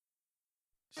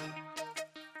Hey.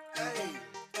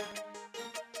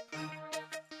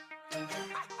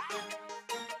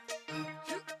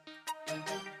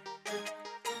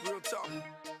 Real talk.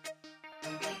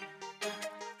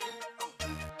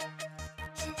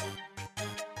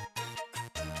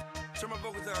 Turn my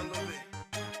vocals down a little bit.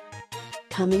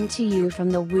 Coming to you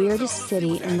from the weirdest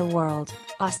city in the world,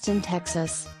 Austin,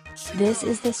 Texas. This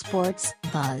is the Sports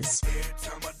Buzz.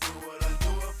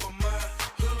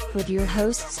 With your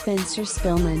host Spencer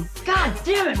Spillman. God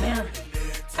damn it, man.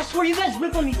 I swear you guys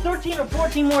rip on me 13 or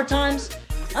 14 more times.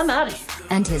 I'm out of here.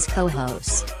 And his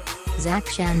co-host, Zach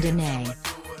Chandonnet.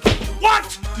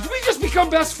 What? Did we just become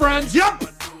best friends? Yep!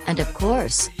 And of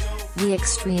course, the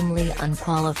extremely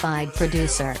unqualified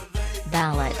producer,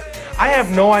 Ballad. I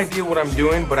have no idea what I'm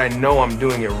doing, but I know I'm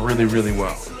doing it really, really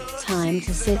well. Time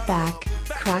to sit back,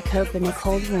 crack open a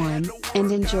cold one, and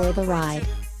enjoy the ride.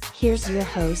 Here's your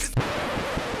host.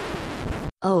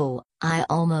 Oh, I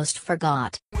almost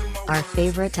forgot. Our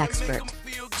favorite expert,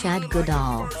 Chad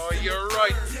Goodall. Oh, you're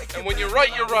right. And when you're right,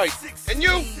 you're right. And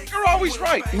you're always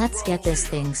right. Let's get this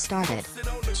thing started.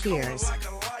 Cheers.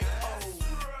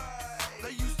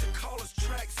 They used to call us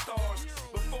track stars.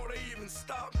 Before they even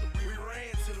stopped, we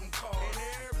ran to them cars. And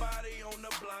everybody on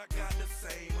the block got the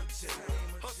same agenda.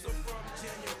 Hustle from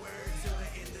January till the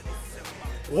end of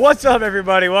December. What's up,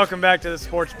 everybody? Welcome back to the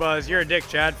Sports Buzz. You're a dick,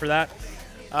 Chad, for that.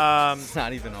 It's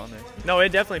not even on there. No,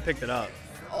 it definitely picked it up.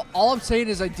 All I'm saying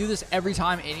is I do this every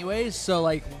time anyways, so,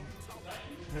 like,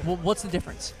 what's the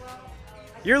difference?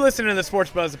 You're listening to the Sports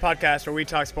Buzz, the podcast where we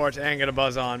talk sports and get a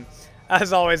buzz on.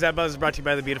 As always, that buzz is brought to you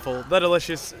by the beautiful, the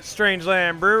delicious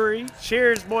Strangeland Brewery.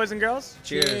 Cheers, boys and girls.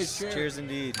 Cheers. Cheers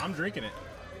indeed. I'm drinking it.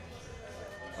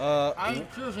 I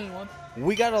don't choose anyone.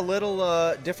 We got a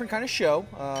little different kind of show.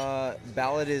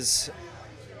 Ballad is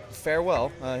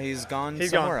farewell. He's gone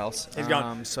somewhere else. He's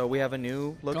gone. So we have a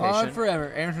new location. Gone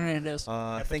forever. Aaron Hernandez.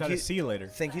 Thank you. See you later.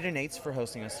 Thank you to Nate's for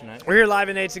hosting us tonight. We're here live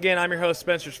in Nate's again. I'm your host,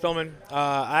 Spencer Spillman.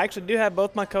 I actually do have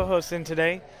both my co-hosts in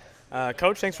today.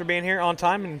 Coach, thanks for being here on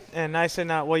time and nice and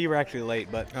well, you were actually late,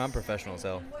 but I'm professional as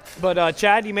hell. But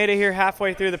Chad, you made it here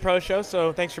halfway through the pro show,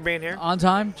 so thanks for being here. On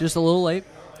time, just a little late.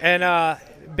 And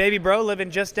baby bro living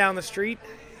just down the street,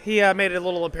 he made a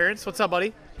little appearance. What's up,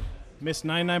 buddy? Missed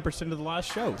 99% of the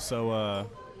last show, so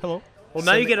hello. Well,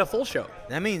 now you get a full show.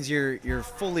 That means you're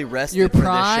fully rested. You're for this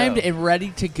primed show. and ready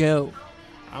to go.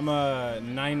 I'm a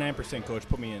 99% coach.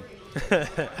 Put me in.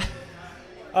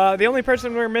 The only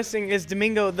person we're missing is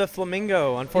Domingo the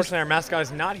Flamingo. Unfortunately, our mascot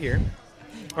is not here.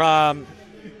 And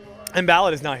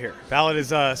Ballad is not here. Ballad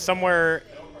is somewhere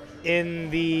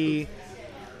in the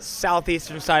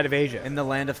southeastern side of Asia. In the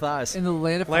land of thighs. In the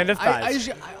land of thighs.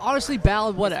 I honestly,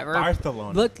 Ballad, whatever.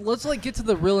 Barcelona. Let's get to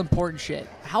the real important shit.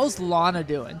 How's Lana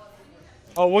doing?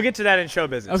 Oh, we'll get to that in show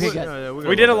business. Okay, good.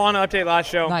 We did a Lana update last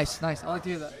show. Nice. I like to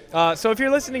hear that. So if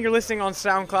you're listening on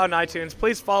SoundCloud and iTunes.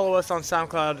 Please follow us on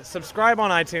SoundCloud. Subscribe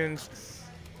on iTunes.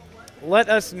 Let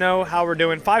us know how we're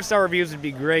doing. 5-star reviews would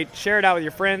be great. Share it out with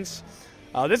your friends.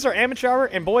 This is our amateur hour,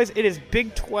 and boys, it is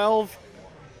Big 12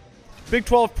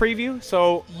 preview,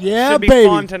 so yeah, should be baby.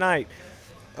 fun tonight.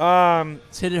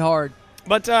 Let's hit it hard.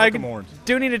 But I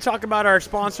do need to talk about our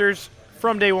sponsors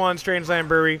from day one, Strangeland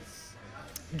Brewery.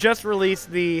 Just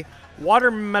released the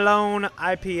Watermelon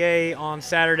IPA on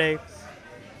Saturday.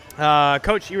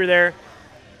 Coach, you were there.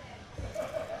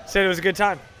 Said it was a good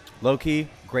time. Low-key,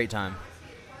 great time.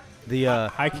 The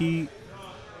high-key,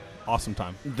 awesome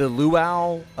time. The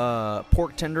luau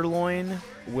pork tenderloin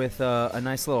with a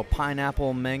nice little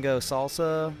pineapple mango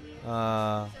salsa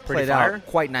played fire? out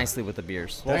quite nicely with the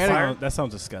beers. That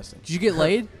sounds disgusting. Did you get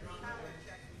laid?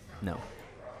 No.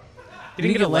 You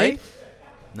didn't get laid?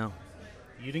 No.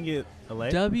 You didn't get a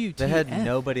leg? WTF. They had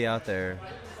nobody out there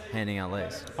handing out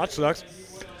lays. That sucks.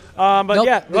 But Nope,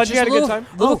 yeah, glad it's you had a just good time.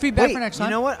 Little feedback wait, for next time.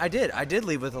 You know what? I did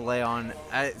leave with a lay on.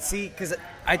 See, because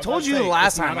I told to you say, the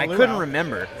last it's not time. a I luau couldn't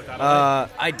remember.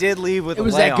 I did leave with It a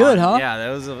was lay that good, on. huh?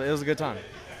 Yeah, it was a good time.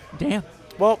 Damn.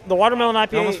 Well, the Watermelon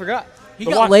IPA. I almost forgot. He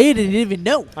got laid and he didn't even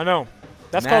know. I know.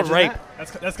 That's Imagine called rape.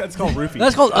 that. That's called roofing.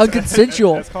 That's called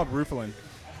unconsensual. That's called roofing.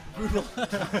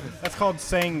 That's called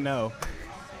saying no.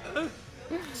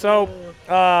 So,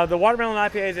 the Watermelon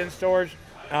IPA is in stores.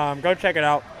 Go check it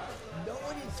out.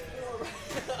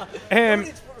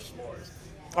 And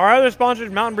our other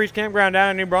sponsors, Mountain Breeze Campground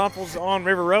down in New Braunfels on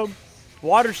River Road.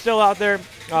 Water's still out there.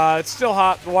 It's still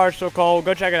hot. The water's still cold.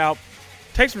 Go check it out.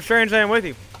 Take some Strangeland with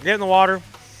you. Get in the water.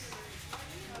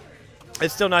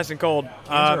 It's still nice and cold.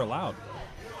 Cans are allowed.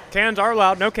 Cans are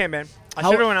allowed. No can ban. I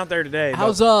should have went out there today.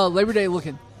 How's Labor Day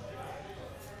looking?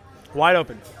 Wide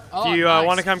open. Oh, Do you nice.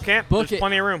 want to come camp? Book There's it.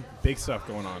 plenty of room. Big stuff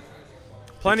going on.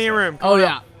 Plenty of room. Oh,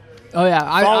 yeah. Oh yeah,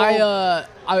 Follow-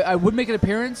 I would make an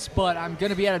appearance, but I'm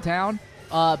gonna be out of town.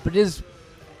 But it is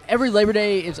every Labor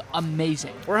Day is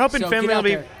amazing. We're hoping So Finley get will out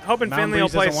be there. Mountain will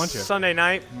Breeze play doesn't want you. Sunday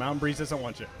night, Mountain Breeze doesn't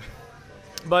want you.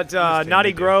 but kidding, Naughty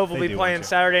they do. Grove will They be do playing want you.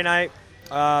 Saturday night.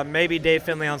 Maybe Dave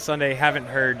Finley on Sunday. Haven't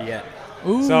heard yet.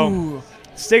 Ooh, So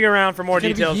stick around for more it's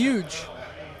gonna details. be huge.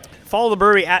 Follow the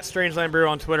brewery at Strangeland Brew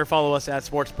on Twitter. Follow us at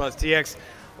SportsBuzzTX.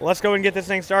 Let's go and get this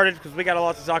thing started because we got a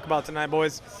lot to talk about tonight,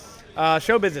 boys.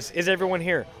 Show business. Is everyone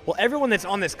here? Well, everyone that's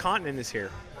on this continent is here.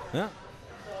 Yeah.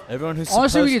 Everyone who's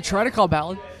Honestly, we supposed- could try to call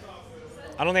Ballad.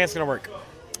 I don't think that's going to work.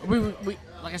 We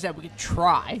like I said, we could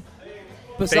try,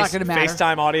 but it's not gonna matter.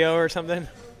 FaceTime audio or something.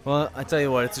 Well, I tell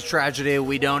you what, it's a tragedy.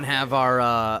 We don't have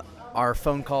our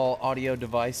phone call audio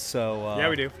device, so. Yeah,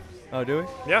 we do. Oh, do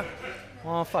we? Yeah.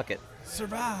 Well, fuck it.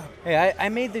 Survive. Hey, I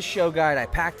made this show guide. I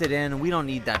packed it in. We don't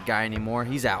need that guy anymore.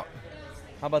 He's out.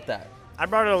 How about that? I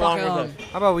brought it along Fuck, with us.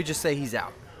 How about we just say he's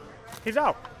out? He's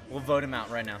out. We'll vote him out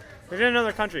right now. He's in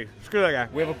another country. Screw that guy.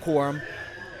 We have a quorum.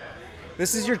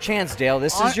 This is your chance, Dale.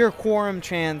 This is your quorum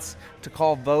chance to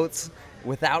call votes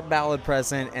without Ballad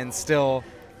present and still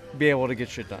be able to get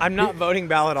shit done. I'm not voting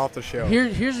Ballad off the show.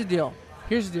 Here's the deal.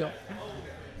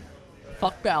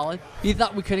 Fuck Ballad. He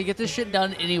thought we couldn't get this shit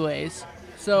done anyways.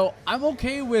 So I'm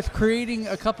okay with creating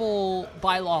a couple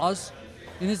bylaws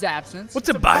in his absence. What's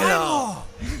a bylaw?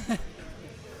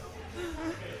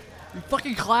 You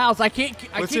fucking clowns! I can't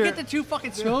get the two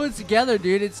fucking stones together,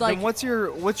 dude. It's like Then what's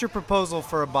your proposal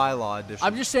for a bylaw edition?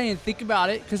 I'm just saying, think about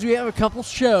it because we have a couple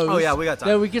shows. Oh, yeah, we got time.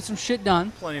 That we get some shit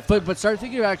done. Plenty of But start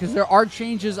thinking about it because there are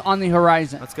changes on the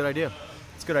horizon. That's a good idea.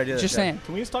 It's a good idea. Just Chad. saying.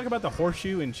 Can we just talk about the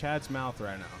horseshoe in Chad's mouth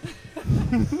right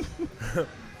now?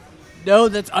 No,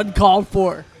 that's uncalled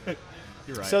for.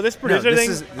 You're right. So this producer thing,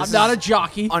 I'm not a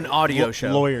jockey. An audio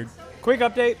show. Lawyered. quick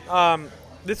update.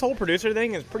 This whole producer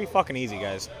thing is pretty fucking easy,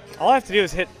 guys. All I have to do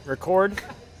is hit record,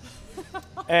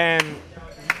 and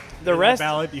the rest.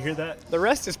 Ballad, you hear that? The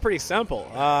rest is pretty simple.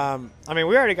 I mean,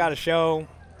 we already got a show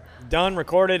done,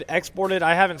 recorded, exported.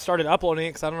 I haven't started uploading it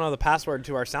because I don't know the password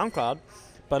to our SoundCloud,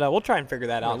 but we'll try and figure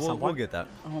that out at some We'll point. get that.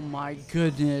 Oh my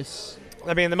goodness.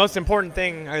 I mean, the most important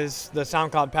thing is the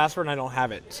SoundCloud password, and I don't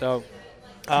have it. So,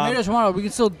 Tomatoes tomorrow. We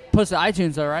can still post to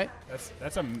iTunes, though, right?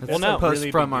 That's a no. Post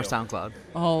really from big our deal. SoundCloud.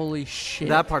 Holy shit.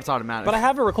 That part's automatic. but I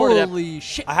have a recorded. Holy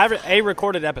shit. I have a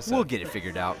recorded episode. We'll get it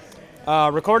figured out.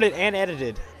 Recorded and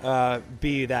edited.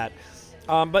 Be that.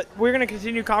 But we're gonna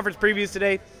continue conference previews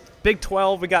today. Big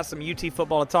 12. We got some UT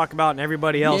football to talk about, and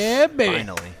everybody else. Yeah, baby.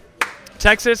 Finally.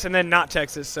 Texas, and then not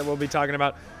Texas. So we'll be talking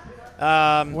about.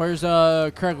 Where's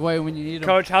Craig Way when you need him?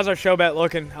 Coach, how's our show bet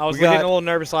looking? I was We got getting a little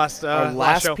nervous last Our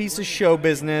last show. piece of show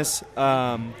business.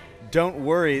 Don't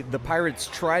worry, the Pirates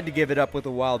tried to give it up with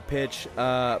a wild pitch,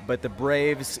 but the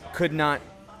Braves could not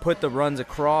put the runs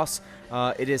across.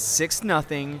 It is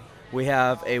 6-0. We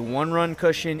have a one-run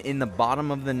cushion in the bottom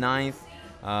of the ninth.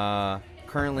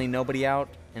 Currently nobody out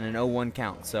and an 0-1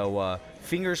 count. So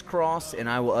fingers crossed, and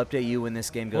I will update you when this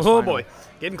game goes Oh, final. boy.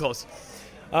 Getting close.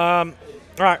 All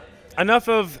right. Enough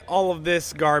of all of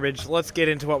this garbage. Let's get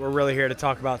into what we're really here to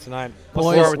talk about tonight. Let's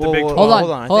Boys, start with the Big 12. Hold on,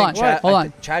 Hold on. hold I on, think Chad, hold I on.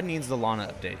 think Chad needs the Lana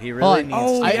update. He Hold really on. needs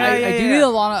Oh, to. I do need a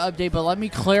Lana update, but let me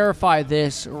clarify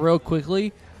this real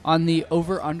quickly. On the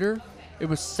over-under, it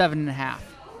was 7.5.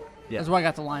 Yeah. That's where I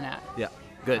got the line at. Yeah,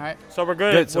 good. All right. So we're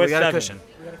good. Good, so we with got a 7.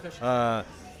 cushion.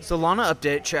 So Lana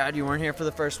update, Chad, you weren't here for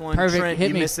the first one. Perfect, Trent, hit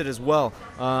you me. missed it as well.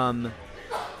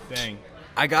 Dang.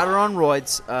 I got her on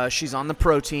roids. She's on the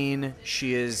protein.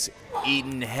 She is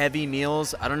eating heavy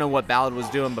meals. I don't know what Ballad was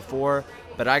doing before,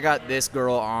 but I got this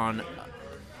girl on.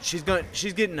 She's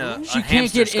getting a She a can't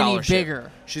hamster get any scholarship.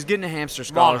 bigger. She's getting a hamster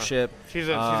scholarship. She's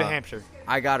a hamster.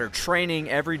 I got her training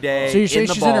every day. So you say in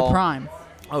the she's ball. in her prime.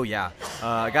 Oh yeah,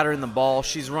 I got her in the ball.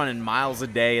 She's running miles a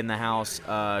day in the house.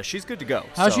 She's good to go.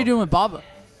 How's So- she doing with Baba?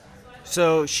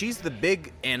 So she's the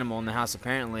big animal in the house.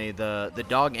 Apparently, the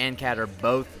dog and cat are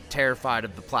both terrified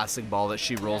of the plastic ball that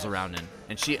she rolls around in,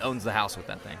 and she owns the house with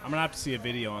that thing. I'm gonna have to see a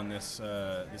video on this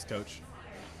this coach.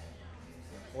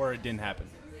 Or it didn't happen.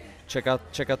 Check out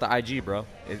the IG, bro.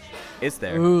 It's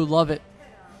there. Ooh, love it.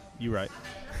 You right.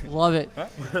 Love it.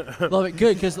 Love it.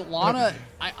 Good, because Lana,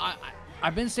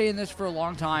 I've been saying this for a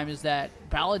long time, is that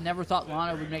Ballad never thought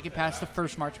Lana would make it past the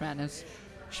first March Madness.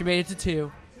 She made it to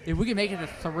 2. If we can make it to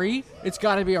 3, it's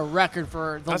got to be a record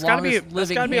for the That's got to be longest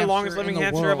living the longest living in the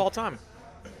hamster world. of all time.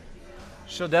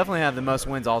 She'll definitely have the most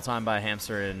wins all time by a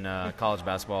hamster in college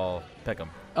basketball pick'em.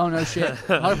 Oh, no shit.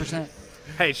 100%.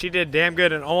 Hey, she did damn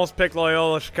good and almost picked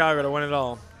Loyola Chicago to win it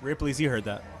all. Ripley's, you heard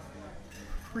that.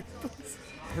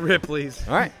 Ripley's.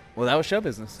 All right. Well, that was show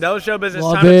business. That was show business.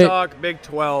 Love Time it. to talk Big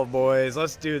 12, boys.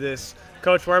 Let's do this.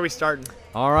 Coach, where are we starting?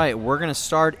 All right, we're going to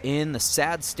start in the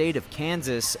sad state of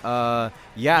Kansas. You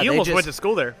almost went to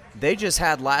school there. They just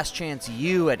had Last Chance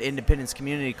U at Independence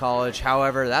Community College.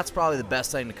 However, that's probably the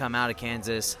best thing to come out of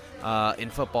Kansas in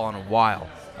football in a while.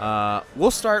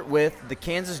 We'll start with the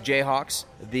Kansas Jayhawks,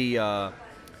 the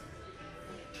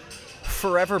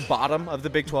forever bottom of the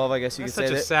Big 12, I guess you could say.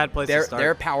 That's such a sad place to start.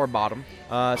 They're power bottom,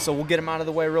 so we'll get them out of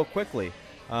the way real quickly.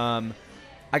 I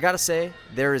got to say,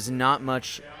 there is not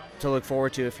much to look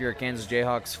forward to if you're a Kansas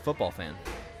Jayhawks football fan.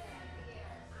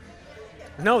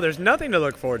 No, there's nothing to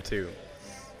look forward to.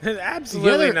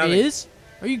 Absolutely there nothing. is?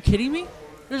 Are you kidding me?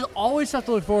 There's always stuff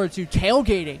to look forward to.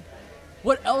 Tailgating.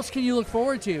 What else can you look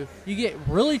forward to? You get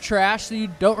really trashed so you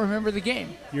don't remember the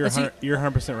game. You're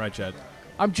 100% right, Chad.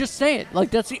 I'm just saying.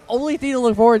 Like, that's the only thing to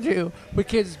look forward to with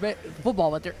Kansas football.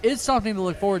 But there is something to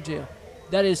look forward to.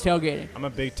 That is tailgating. I'm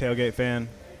a big tailgate fan.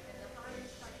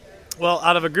 Well,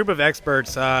 out of a group of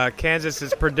experts, Kansas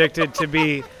is predicted to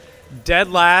be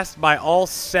dead last by all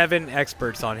 7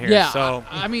 experts on here. Yeah, so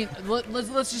I mean, let's make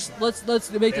this one.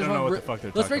 Let's make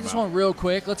this one real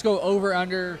quick. Let's go over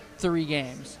under 3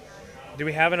 games. Do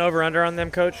we have an over under on them,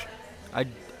 Coach?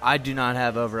 I do not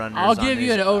have over unders. I'll give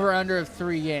you an over under of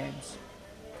 3 games.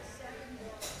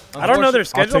 I don't know their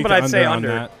schedule, but I'd say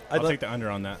under. I'll take the under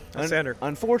on that. I'd say under.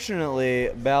 Unfortunately,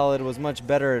 Ballard was much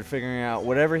better at figuring out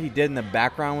whatever he did in the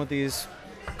background with these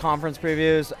conference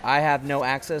previews. I have no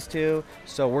access to,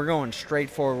 so we're going straight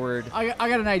forward. I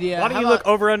got an idea. Why don't you look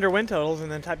over under win totals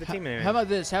and then type the team name? How about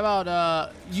this? How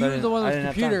about you're the one with the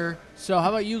computer, so how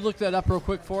about you look that up real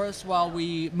quick for us while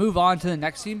we move on to the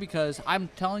next team, because I'm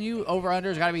telling you, over under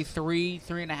has got to be 3,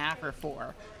 3.5, or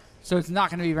 4. So it's not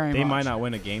going to be very much. They might not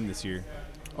win a game this year.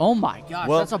 Oh, my gosh.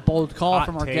 Well, that's a bold call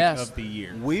from our guest. Of the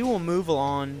year. We will move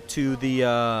on to the,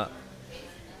 I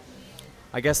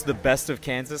guess, the best of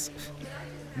Kansas.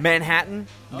 Manhattan,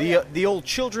 the old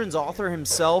children's author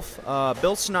himself,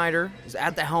 Bill Snyder, is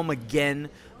at the helm again.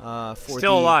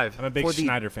 Still alive. I'm a big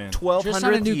Schneider fan. 1200th Just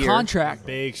signed a new year. contract.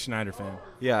 Big Schneider fan.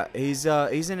 Yeah, he's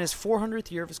in his 400th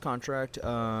year of his contract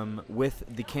with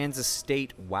the Kansas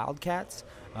State Wildcats.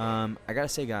 I got to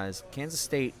say, guys, Kansas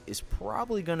State is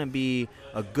probably going to be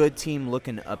a good team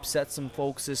looking to upset some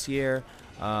folks this year.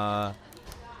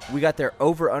 We got their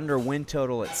over-under win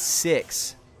total at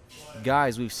 6.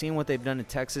 Guys, we've seen what they've done in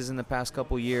Texas in the past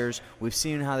couple years. We've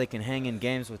seen how they can hang in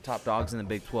games with top dogs in the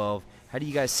Big 12. How do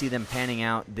you guys see them panning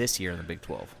out this year in the Big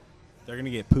 12? They're going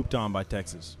to get pooped on by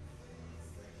Texas.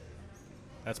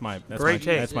 That's my great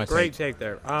take. That's my great take. take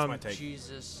there. That's my take.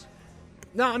 Jesus.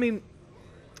 No, I mean,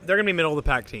 they're going to be middle of the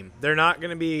pack team. They're not going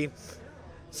to be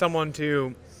someone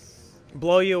to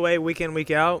blow you away week in, week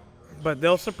out, but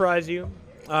they'll surprise you.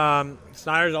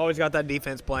 Snyder's always got that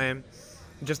defense playing.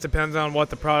 It just depends on what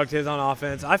the product is on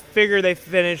offense. I figure they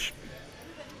finish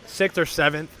 6th or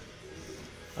 7th.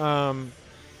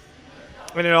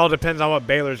 And it all depends on what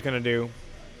Baylor's going to do.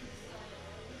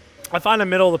 I find a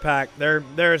middle of the pack.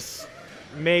 There's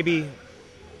maybe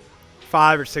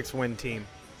 5 or 6 win team.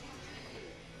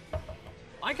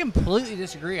 I completely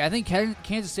disagree. I think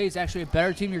Kansas State is actually a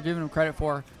better team you're giving them credit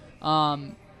for.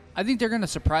 I think they're going to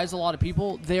surprise a lot of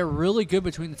people. They're really good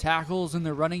between the tackles and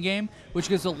their running game, which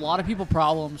gives a lot of people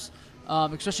problems,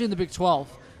 especially in the Big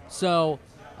 12. So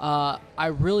I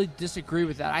really disagree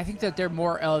with that. I think that they're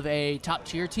more of a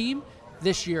top-tier team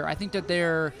this year. I think that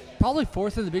they're probably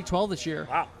 4th in the Big 12 this year.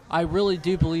 Wow. I really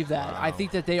do believe that. Wow. I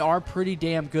think that they are pretty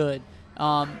damn good.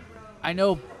 I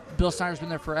know Bill Snyder's been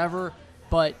there forever,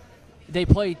 but they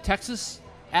play Texas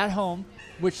at home,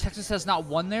 which Texas has not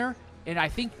won there in, I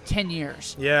think, 10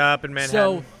 years. Yeah, up in Manhattan.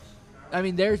 So, I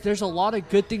mean, there's a lot of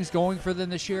good things going for them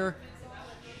this year.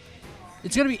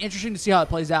 It's going to be interesting to see how it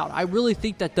plays out. I really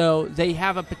think that, though, they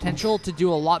have a potential to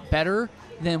do a lot better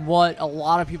than what a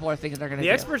lot of people are thinking they're going to do.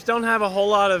 The experts don't have a whole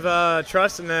lot of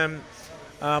trust in them.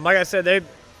 Like I said, they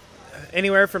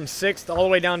anywhere from 6th all the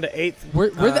way down to 8th. We're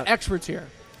the experts here.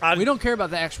 We don't care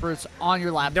about the experts on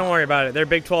your laptop. Don't worry about it. They're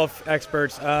Big 12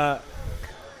 experts.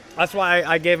 That's why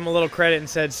I gave them a little credit and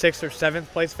said 6th or 7th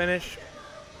place finish.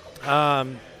 Out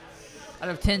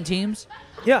of 10 teams?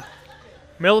 Yeah.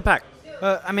 Middle of the pack.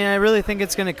 I mean, I really think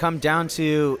it's going to come down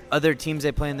to other teams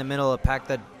they play in the middle of the pack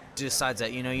that decides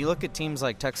that. You know, you look at teams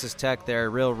like Texas Tech, they're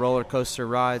real roller coaster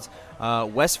rides.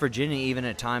 West Virginia, even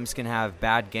at times, can have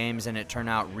bad games and it turn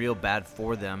out real bad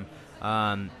for them.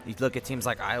 You look at teams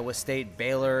like Iowa State,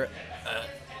 Baylor,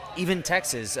 even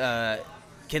Texas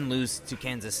can lose to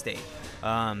Kansas State.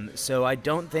 So I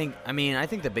think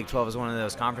the Big 12 is one of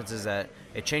those conferences that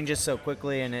it changes so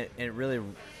quickly and it really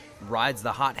rides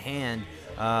the hot hand.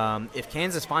 If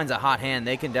Kansas finds a hot hand,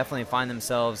 they can definitely find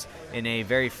themselves in a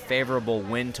very favorable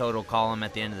win total column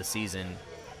at the end of the season.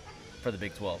 for the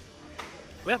Big 12.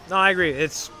 Yeah, no, I agree.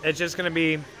 It's just going to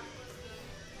be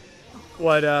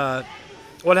what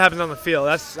happens on the field.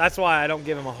 That's why I don't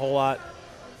give them a whole lot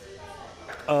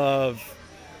of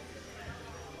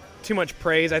too much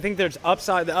praise. I think there's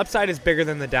upside. The upside is bigger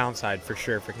than the downside for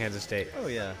sure for Kansas State. Oh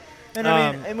yeah. And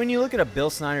I mean, and when you look at a Bill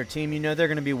Snyder team, you know they're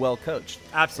going to be well coached.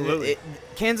 Absolutely.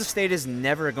 Kansas State is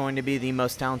never going to be the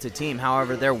most talented team.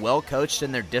 However, they're well coached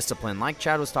and they're disciplined, like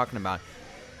Chad was talking about,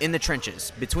 in the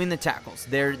trenches, between the tackles.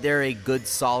 They're a good,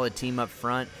 solid team up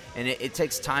front, and it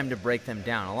takes time to break them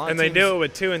down. A lot and of they teams, do it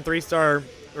with 2- and 3-star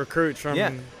recruits from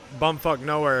bumfuck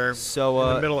nowhere in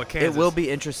the middle of Kansas. It will be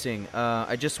interesting.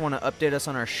 I just want to update us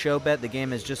on our show bet. The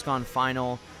game has just gone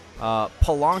final.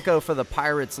 Polanco for the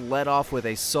Pirates led off with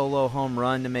a solo home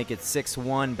run to make it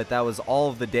 6-1, but that was all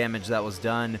of the damage that was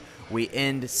done. We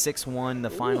end 6-1. The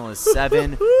final is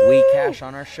 7. We cash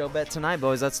on our show bet tonight,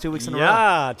 boys. That's 2 weeks in a row.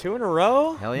 Yeah, 2 in a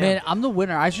row? Hell yeah. Man, I'm the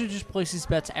winner. I should just place these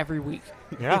bets every week.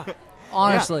 Yeah.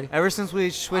 Honestly. Yeah. Ever since we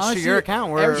switched to your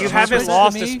account, you haven't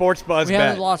lost a Sports Buzz bet. We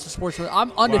haven't lost a Sports Buzz.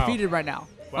 I'm undefeated right now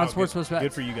on Sports Buzz bets.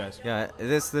 Good for you guys. Yeah,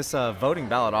 this voting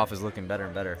ballot off is looking better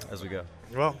and better as we go.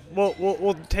 Well,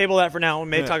 we'll table that for now. We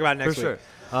may talk about it next week. For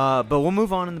sure. But we'll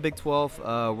move on in the Big 12.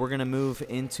 We're going to move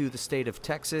into the state of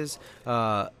Texas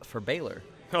for Baylor.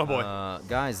 Oh, boy.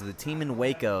 Guys, the team in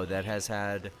Waco that has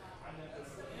had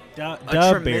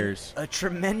Bears. a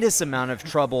tremendous amount of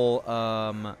trouble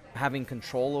having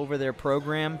control over their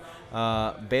program.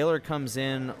 Baylor comes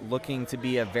in looking to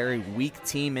be a very weak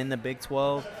team in the Big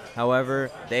 12. However,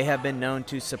 they have been known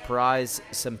to surprise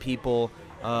some people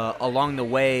along the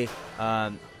way.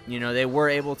 They were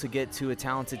able to get to a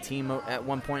talented team at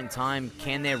one point in time.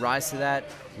 Can they rise to that?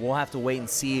 We'll have to wait and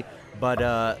see. But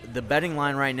the betting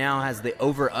line right now has the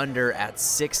over-under at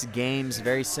 6 games,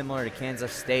 very similar to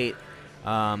Kansas State.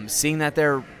 Seeing that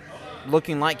they're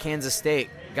looking like Kansas State,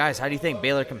 guys, how do you think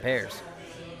Baylor compares?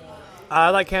 I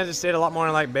like Kansas State a lot more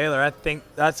than I like Baylor. I think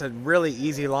that's a really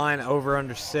easy line, over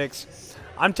under 6.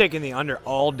 I'm taking the under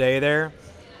all day there.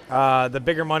 The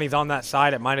bigger money's on that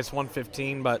side at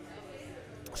 -115, but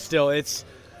still,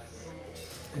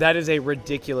 that is a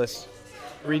ridiculously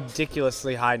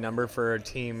high number for a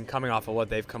team coming off of what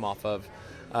they've come off of.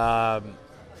 Now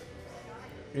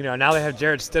they have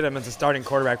Jared Stidham as the starting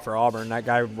quarterback for Auburn. That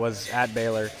guy was at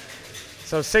Baylor.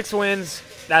 So 6 wins,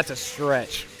 that's a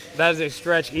stretch. That is a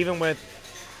stretch, even with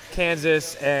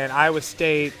Kansas and Iowa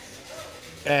State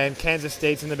and Kansas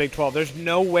State's in the Big 12. There's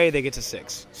no way they get to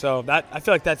 6. So I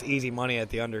feel like that's easy money at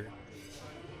the under.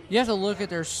 You have to look at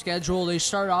their schedule. They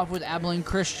start off with Abilene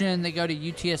Christian. They go to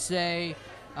UTSA.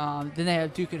 Then they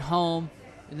have Duke at home.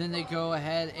 And then they go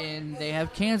ahead and they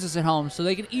have Kansas at home. So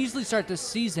they can easily start this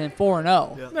season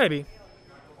 4-0. Yeah. Maybe.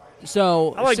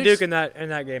 So I like Duke in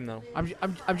that game, though.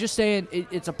 I'm just saying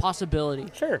it's a possibility.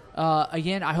 Sure.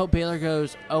 Again, I hope Baylor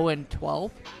goes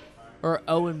 0-12 or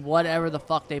 0 whatever the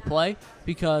fuck they play,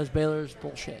 because Baylor's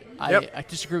bullshit. Yep. I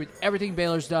disagree with everything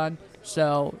Baylor's done.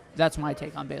 So that's my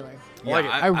take on Baylor. Yeah,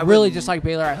 I really dislike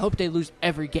Baylor. I hope they lose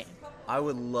every game. I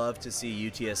would love to see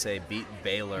UTSA beat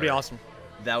Baylor. That'd be awesome.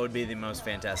 That would be the most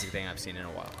fantastic thing I've seen in a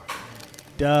while.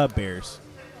 Bears.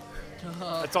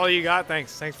 That's all you got?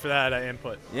 Thanks for that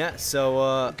input. Yeah,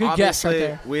 so Good guess right obviously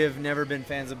there. we have never been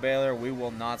fans of Baylor. We will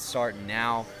not start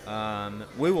now.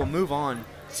 We will move on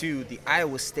to the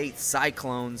Iowa State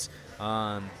Cyclones,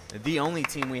 the only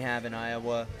team we have in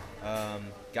Iowa.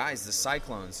 Guys, the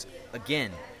Cyclones,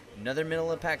 again, another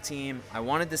middle-of-the-pack team. I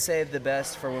wanted to save the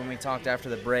best for when we talked after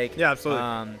the break. Yeah,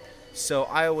 absolutely. So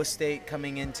Iowa State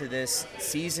coming into this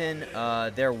season,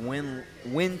 their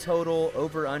win total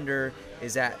over-under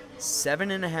is at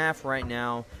 7.5 right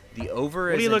now. The over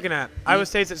is. What are you looking at? Iowa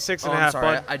State's at 6.5. I'm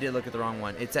sorry, I did look at the wrong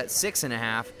one. It's at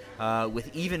 6.5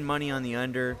 with even money on the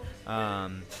under.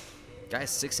 Guys,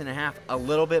 6.5, a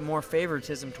little bit more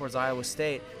favoritism towards Iowa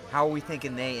State. How are we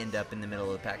thinking they end up in the middle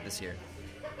of the pack this year?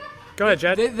 Go ahead,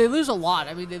 Jed. They lose a lot.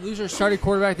 I mean, they lose their starting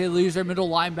quarterback. They lose their middle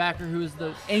linebacker, who is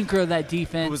the anchor of that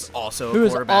defense. Who was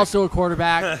also a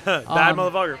quarterback. Bad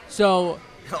motherfucker. So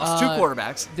lost 2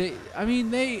 quarterbacks.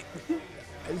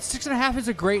 6.5 is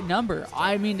a great number.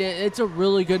 I mean, it's a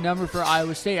really good number for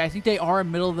Iowa State. I think they are a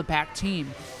middle of the pack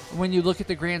team. When you look at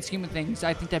the grand scheme of things,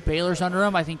 I think that Baylor's under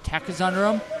them. I think Tech is under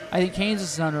them. I think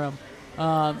Kansas is under them.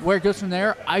 Where it goes from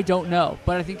there, I don't know.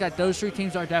 But I think that those 3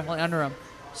 teams are definitely under them.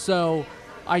 So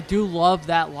I do love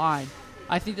that line.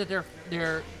 I think that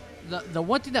they're the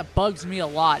one thing that bugs me a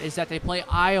lot is that they play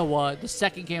Iowa the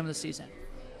second game of the season.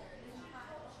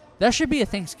 That should be a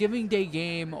Thanksgiving Day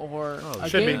game or a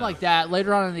game like that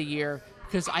later on in the year,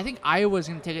 because I think Iowa's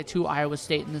going to take it to Iowa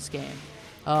State in this game.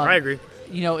 I agree.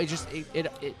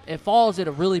 it falls at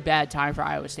a really bad time for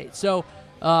Iowa State. So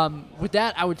with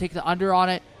that, I would take the under on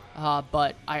it,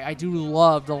 but I do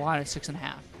love the line at 6.5.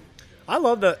 I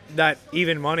love that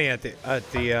even money at the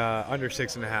under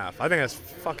 6.5. I think that's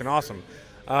fucking awesome.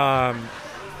 I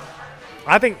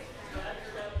think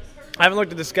I haven't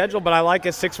looked at the schedule, but I like a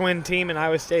 6-win team in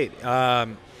Iowa State.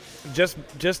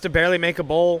 Just to barely make a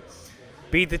bowl,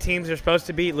 beat the teams they're supposed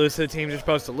to beat, lose to the teams they're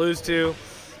supposed to lose to.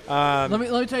 Let me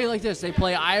tell you like this: they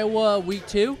play Iowa week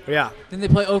 2. Yeah. Then they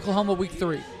play Oklahoma week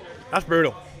 3. That's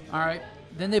brutal. All right.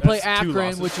 Then they play That's 2 Akron,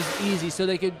 losses. which is easy, so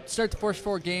they could start the first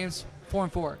 4 games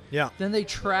 4-4. Yeah. Then they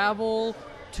travel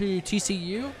to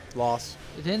TCU. Loss.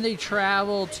 Then they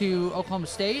travel to Oklahoma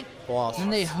State. Loss. Then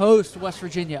they host West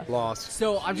Virginia. Loss.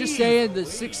 So I'm just saying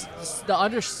the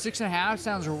under 6.5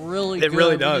 sounds really It good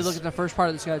really when does. you look at the first part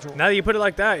of the schedule. Now that you put it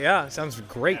like that, yeah, it sounds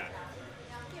great.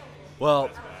 Well,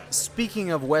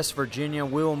 speaking of West Virginia,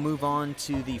 we will move on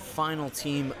to the final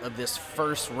team of this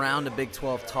first round of Big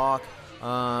 12 talk.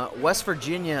 West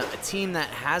Virginia, a team that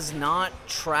has not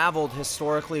traveled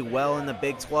historically well in the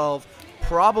Big 12,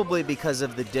 probably because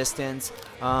of the distance,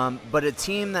 but a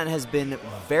team that has been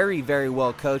very, very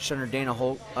well coached under Dana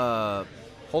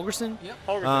Holgorsen. Yep.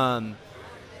 Holgorsen.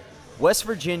 West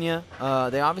Virginia,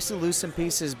 they obviously lose some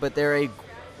pieces, but they're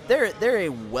a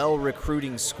well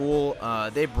recruiting school.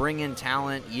 They bring in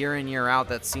talent year in, year out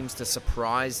that seems to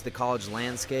surprise the college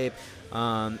landscape.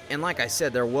 And like I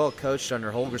said, they're well coached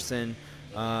under Holgorsen.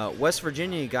 West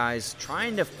Virginia guys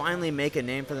trying to finally make a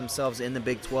name for themselves in the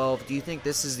Big 12. Do you think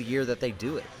this is the year that they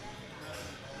do it?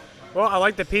 Well, I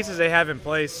like the pieces they have in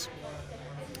place.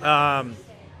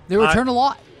 They return a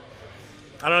lot.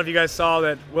 I don't know if you guys saw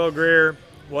that Will Greer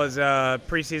was a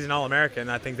preseason All-American.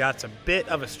 I think that's a bit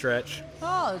of a stretch.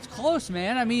 Oh, it's close,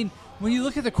 man. I mean, when you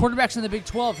look at the quarterbacks in the Big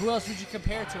 12, who else would you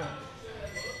compare to him?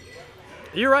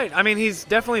 You're right. I mean, he's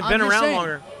definitely been around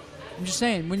longer. I'm just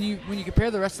saying, when you compare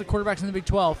the rest of the quarterbacks in the Big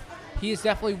 12, he is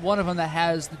definitely one of them that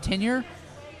has the tenure.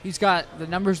 He's got the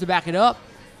numbers to back it up.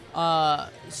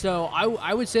 So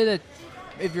I would say that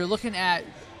if you're looking at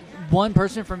one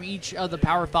person from each of the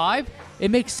Power 5,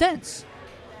 it makes sense.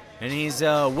 And he's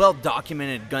a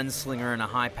well-documented gunslinger in a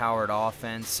high-powered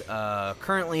offense.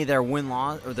 Currently, their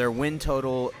win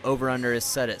total over/under is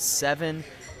set at 7.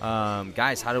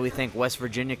 Guys, how do we think West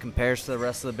Virginia compares to the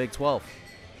rest of the Big 12?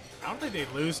 I don't think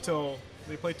they'd lose till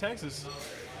they play Texas.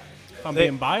 If I'm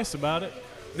being biased about it.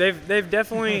 They've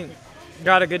definitely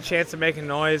got a good chance of making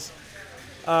noise.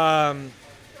 Was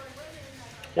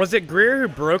it Greer who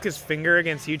broke his finger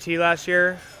against UT last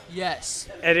year? Yes.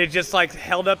 And it just like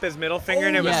held up his middle finger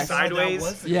and it was yes. sideways. That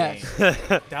was the Yes.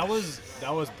 game. That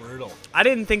was brutal. I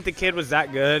didn't think the kid was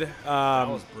that good. That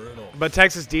was brutal. But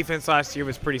Texas defense last year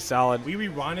was pretty solid. We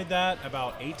rewinded that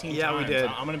about 18 Yeah, times. we did.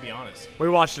 I'm going to be honest. We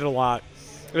watched it a lot.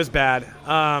 It was bad.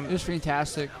 It was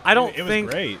fantastic. I don't It was think,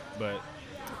 great, but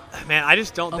man, I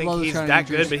just don't I think love the he's shiny that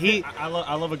injuries. good. But he I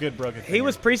love a good broken finger. he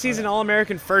was preseason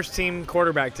All-American first-team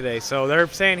quarterback today. So they're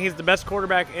saying he's the best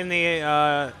quarterback in the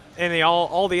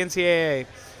all the NCAA.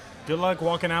 Good luck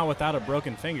walking out without a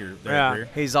broken finger. There, Yeah. Greer.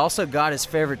 He's also got his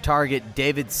favorite target,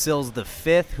 David Sills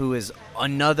V, who is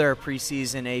another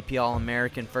preseason AP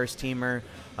All-American first-teamer.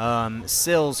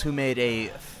 Sills, who made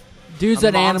a Dude's a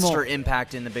an animal. monster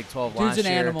impact in the Big 12 Dude's last an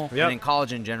year. animal. Yep. And in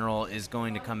college in general is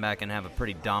going to come back and have a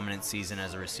pretty dominant season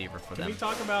as a receiver for Can them. we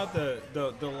talk about the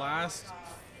last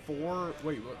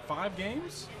 5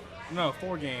 games? No,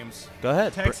 4 games. Go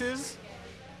ahead. Texas,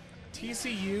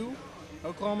 TCU,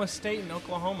 Oklahoma State, and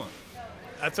Oklahoma.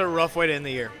 That's a rough way to end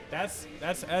the year. That's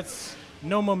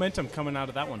no momentum coming out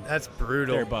of that one. That's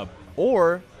brutal. There, bub.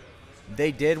 Or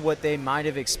they did what they might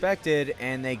have expected,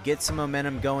 and they get some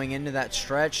momentum going into that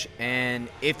stretch. And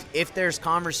if there's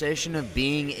conversation of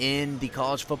being in the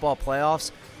college football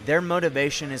playoffs, their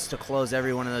motivation is to close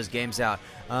every one of those games out.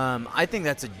 I think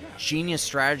that's a genius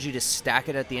strategy to stack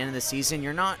it at the end of the season.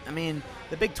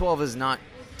 The Big 12 is not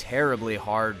terribly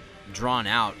hard drawn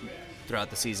out throughout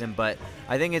the season, but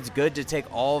I think it's good to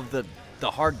take all of the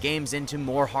hard games into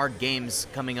more hard games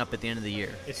coming up at the end of the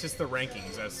year. It's just the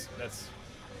rankings.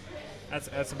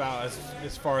 That's about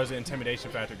as far as the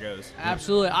intimidation factor goes.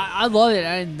 Absolutely. I love it.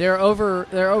 And they're over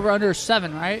under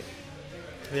 7, right?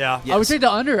 Yeah. Yes. I would take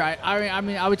the under.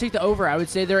 I would take the over. I would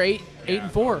say they're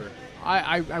 8-4.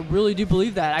 I really do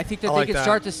believe that. I think that I they like could that.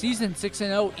 start the season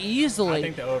 6-0 easily. I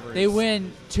think the over They is-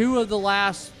 win 2 of the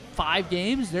last 5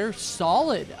 games. They're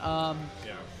solid. Yeah.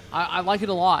 I like it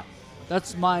a lot.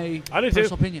 That's my I do personal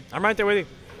too. opinion. I'm right there with you.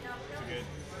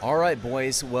 All right,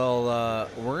 boys. Well,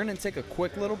 we're going to take a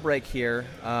quick little break here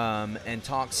and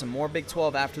talk some more Big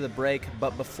 12 after the break.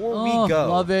 But before we go,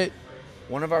 Love it.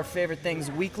 One of our favorite things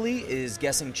weekly is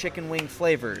guessing chicken wing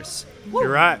flavors. You're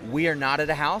right. We are not at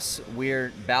a house.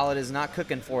 Ballard is not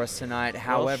cooking for us tonight.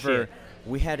 However, shit.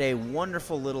 we had a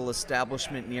wonderful little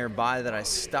establishment nearby that I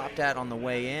stopped at on the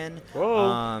way in.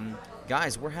 Whoa.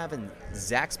 Guys, we're having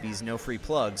Zaxby's, no free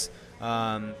plugs.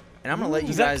 And I'm going to let you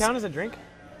Does guys... that count as a drink?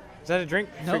 Is that a drink?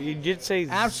 Nope. You did say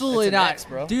Absolutely It's an not. X,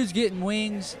 bro. Dude's getting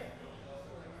wings.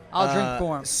 I'll drink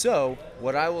for him. So,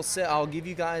 what I will say, I'll give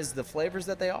you guys the flavors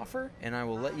that they offer, and I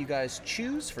will let you guys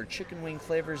choose for chicken wing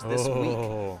flavors this week.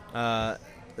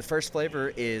 The first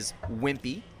flavor is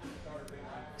Wimpy.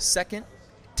 Second,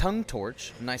 Tongue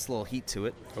Torch. Nice little heat to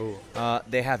it.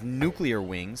 They have Nuclear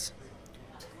Wings.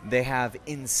 They have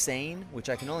Insane, which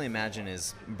I can only imagine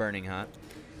is burning hot.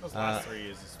 Those last three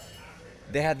is.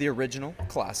 They have the original,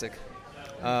 classic.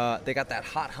 They got that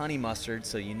hot honey mustard,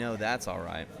 so you know that's all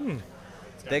right.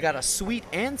 They got a sweet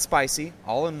and spicy,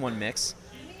 all in one mix.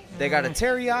 They got a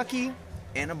teriyaki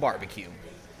and a barbecue.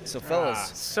 So,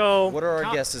 fellas, what are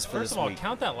our guesses for this First of all, week?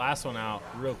 count that last one out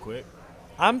real quick.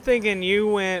 I'm thinking you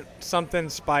went something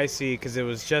spicy because it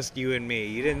was just you and me.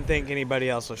 You didn't think anybody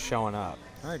else was showing up.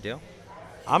 All right, deal.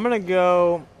 I'm going to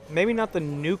go, maybe not the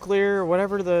nuclear,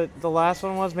 whatever the last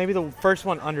one was, maybe the first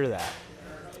one under that.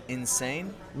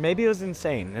 Insane? Maybe it was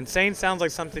Insane. Insane sounds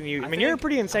like something you... I mean, you're a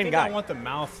pretty insane guy. I want the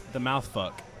mouth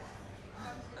fuck.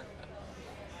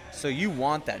 So you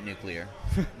want that nuclear.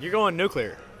 You're going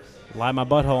nuclear. Light my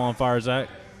butthole on fire, Zach.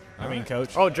 I mean,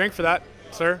 Coach. Oh, drink for that,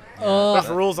 sir. That's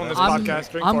the rules on this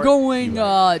podcast. Drink I'm for going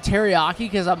teriyaki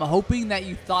because I'm hoping that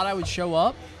you thought I would show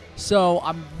up. So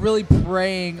I'm really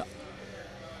praying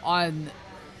on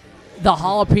the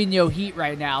jalapeno heat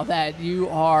right now that you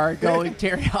are going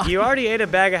teriyaki. You already ate a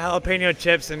bag of jalapeno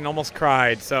chips and almost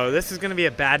cried, so this is going to be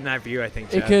a bad night for you, I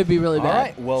think, Chad. It could be really bad. All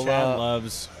right, well, Chad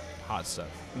loves hot stuff.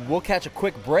 We'll catch a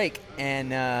quick break,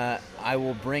 and I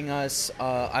will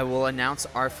I will announce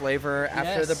our flavor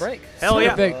after the break. Hell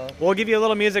yeah. We'll give you a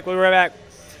little music. We'll be right back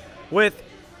with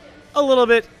a little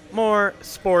bit more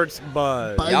sports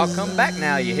buzz. Y'all come back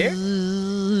now, you hear?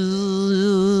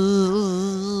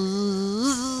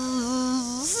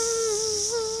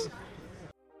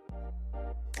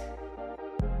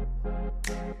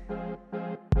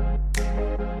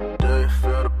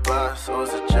 So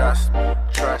is it just me?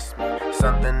 Trust me,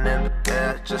 something in the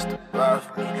air just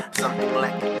above me. Something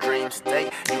like a dream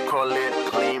state. You call it a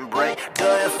clean break. Do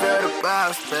you feel the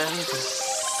vibes, baby?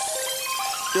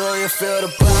 Do you feel the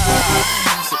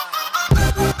vibes?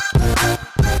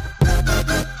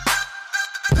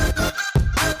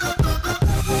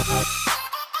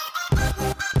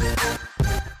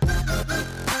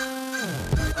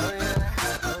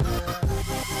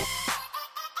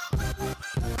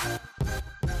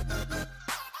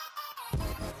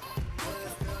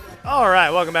 All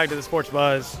right, welcome back to the Sports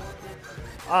Buzz.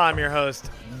 I'm your host,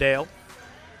 Dale.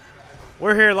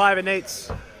 We're here live at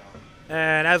Nate's,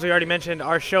 and as we already mentioned,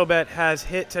 our show bet has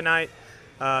hit tonight.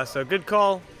 So good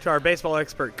call to our baseball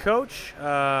expert coach.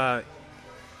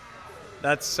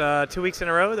 That's 2 weeks in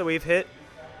a row that we've hit.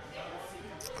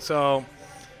 So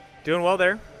doing well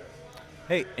there.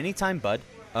 Hey, anytime, bud.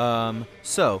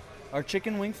 So our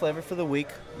chicken wing flavor for the week,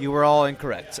 you were all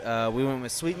incorrect. We went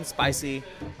with sweet and spicy.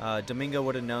 Domingo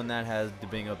would have known that had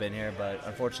Domingo been here, but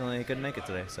unfortunately he couldn't make it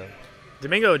today. So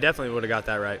Domingo definitely would have got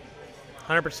that right.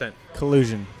 100%.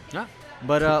 Collusion. Yeah.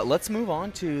 But let's move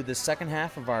on to the second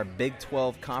half of our Big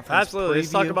 12 conference Absolutely. Let's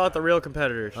talk about the real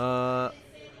competitors.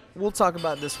 We'll talk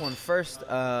about this one first.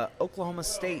 Oklahoma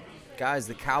State. Guys,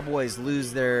 the Cowboys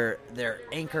lose their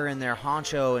anchor and their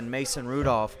honcho and Mason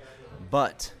Rudolph,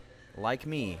 but like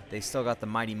me, they still got the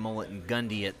mighty mullet and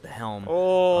Gundy at the helm.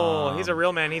 Oh, he's a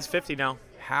real man. He's 50 now.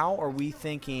 How are we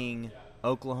thinking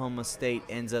Oklahoma State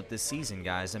ends up this season,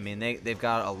 guys? I mean, they've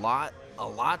got a lot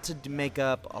to make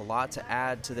up, a lot to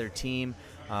add to their team.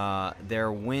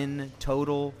 Their win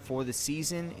total for the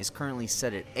season is currently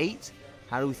set at 8.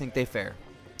 How do we think they fare?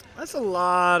 That's a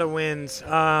lot of wins.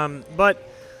 But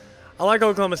I like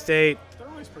Oklahoma State. They're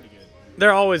always pretty good.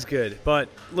 They're always good, but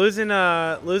losing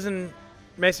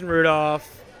Mason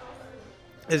Rudolph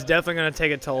is definitely going to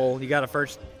take a toll. You got a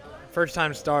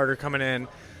first-time starter coming in.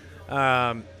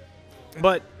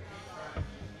 But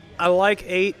I like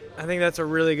 8. I think that's a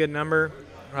really good number.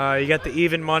 You got the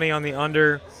even money on the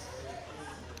under.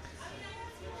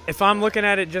 If I'm looking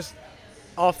at it just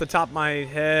off the top of my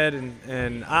head,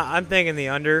 and I'm thinking the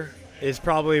under is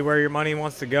probably where your money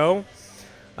wants to go.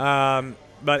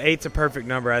 But 8's a perfect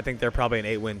number. I think they're probably an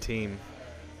 8-win team.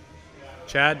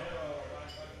 Chad?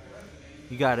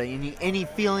 You got any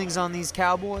feelings on these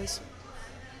Cowboys?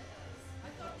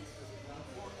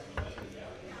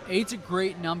 8's a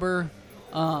great number.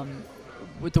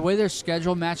 with the way their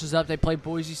schedule matches up, they play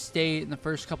Boise State in the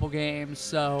first couple games,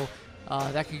 so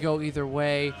that could go either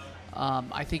way.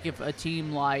 I think if a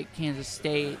team like Kansas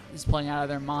State is playing out of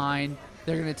their mind,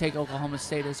 they're going to take Oklahoma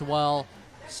State as well.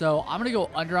 So I'm going to go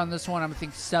under on this one. I'm going to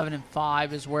think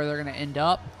 7-5 is where they're going to end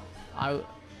up.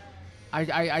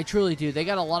 I truly do. They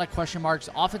got a lot of question marks.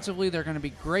 Offensively, they're going to be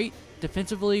great.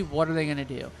 Defensively, what are they going to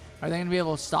do? Are they going to be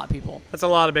able to stop people? That's a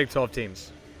lot of Big 12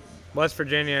 teams. West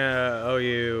Virginia,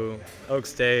 OU, Oak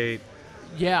State.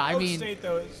 Yeah, I Oak mean, State,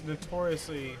 though, is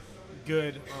notoriously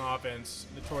good on offense,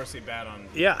 notoriously bad on.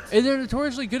 Yeah. And they're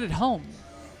notoriously good at home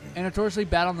and notoriously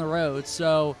bad on the road.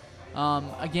 So,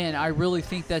 again, I really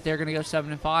think that they're going to go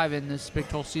 7-5 in this Big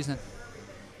 12 season.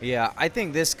 Yeah, I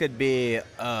think this could be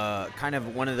kind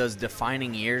of one of those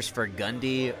defining years for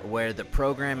Gundy where the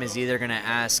program is either going to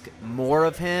ask more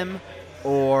of him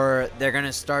or they're going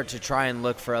to start to try and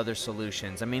look for other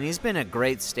solutions. I mean, he's been a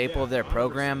great staple of their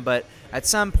program, but at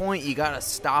some point you got to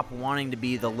stop wanting to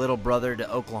be the little brother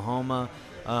to Oklahoma,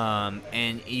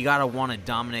 and you got to want to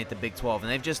dominate the Big 12,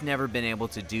 and they've just never been able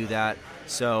to do that.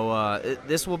 So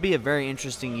this will be a very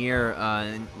interesting year,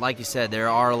 and like you said, there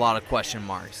are a lot of question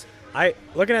marks.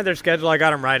 Looking at their schedule, I got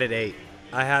them right at 8.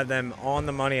 I had them on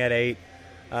the money at 8.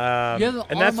 And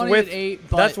that's with at 8,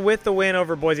 but that's with the win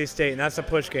over Boise State, and that's a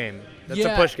push game. That's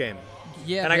a push game.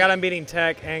 Yeah, and I got them beating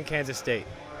Tech and Kansas State.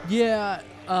 Yeah,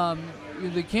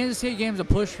 the Kansas State game's a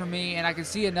push for me, and I can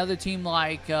see another team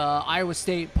like Iowa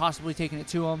State possibly taking it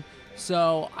to them.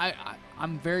 So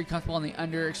I'm very comfortable on the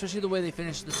under, especially the way they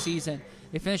finished the season.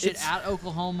 They finished it at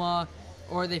Oklahoma,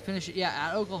 or they finished it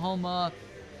at Oklahoma,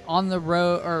 on the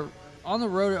road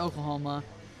at Oklahoma,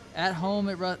 at home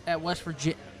at West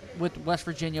Virginia with West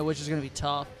Virginia, which is going to be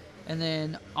tough, and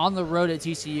then on the road at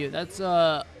TCU. That's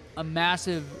a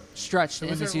massive stretch to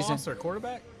end the season. Lost their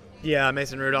quarterback? Yeah,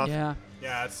 Mason Rudolph. Yeah.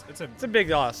 Yeah, it's a big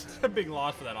loss. It's a big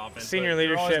loss for that offense. Senior but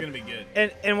leadership. They're always going to be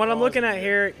good. And what I'm looking at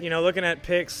here, looking at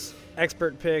picks,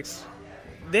 expert picks,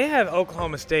 they have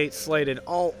Oklahoma State slated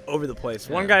all over the place.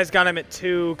 Yeah. One guy's got him at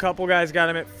 2, a couple guys got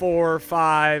him at 4,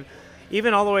 5,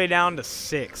 even all the way down to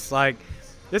 6. Like,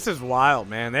 this is wild,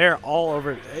 man. They're all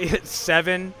over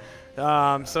 7.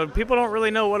 So people don't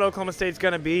really know what Oklahoma State's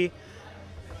going to be.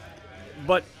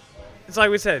 But it's like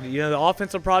we said, the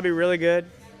offense will probably be really good,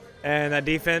 and that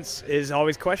defense is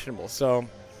always questionable. So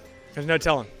there's no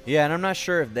telling. Yeah, and I'm not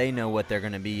sure if they know what they're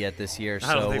going to be yet this year.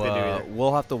 I don't think they do either.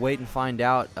 We'll have to wait and find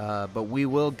out. But we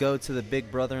will go to the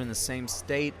big brother in the same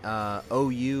state,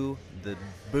 OU, the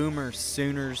Boomer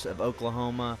Sooners of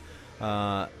Oklahoma.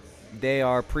 They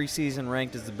are preseason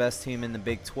ranked as the best team in the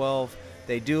Big 12.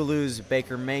 They do lose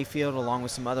Baker Mayfield along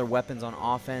with some other weapons on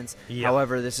offense. Yep.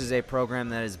 However, this is a program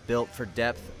that is built for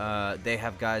depth. They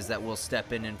have guys that will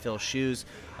step in and fill shoes.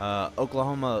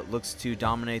 Oklahoma looks to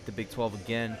dominate the Big 12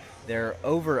 again. Their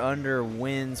over-under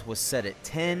wins was set at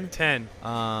 10.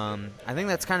 I think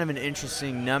that's kind of an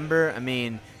interesting number. I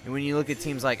mean, when you look at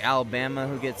teams like Alabama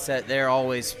who get set, they're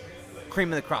always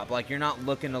cream of the crop. Like, you're not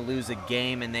looking to lose a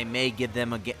game, and they may give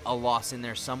them a loss in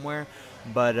there somewhere.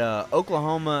 But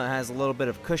Oklahoma has a little bit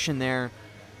of cushion there.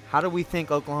 How do we think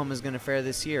Oklahoma is going to fare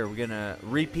this year? Are we going to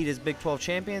repeat as Big 12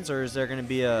 champions, or is there going to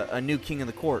be a new king of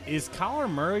the court? Is Kyler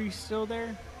Murray still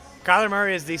there? Kyler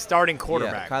Murray is the starting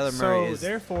quarterback. Yeah, Kyler Murray is. So,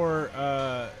 therefore,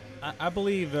 I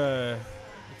believe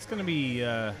it's going to be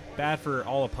bad for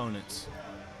all opponents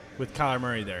with Kyler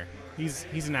Murray there. He's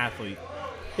an athlete.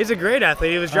 He's a great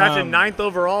athlete. He was drafted 9th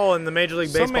overall in the Major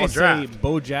League Baseball draft. Some may say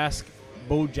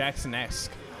Bo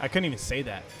Jackson-esque. I couldn't even say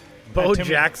that. Bo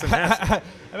Jackson-esque.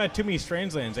 I've had too many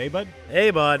Strangelands, bud?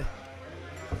 Hey, bud.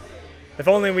 If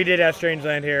only we did have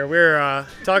Strangeland here. We're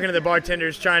talking to the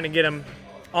bartenders, trying to get them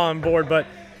on board. But,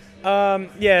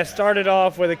 started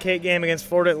off with a Cate game against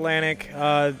Florida Atlantic.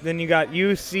 Then you got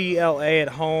UCLA at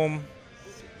home,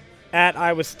 at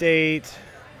Iowa State,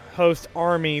 host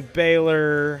Army,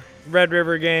 Baylor, Red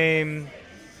River game.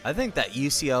 I think that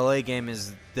UCLA game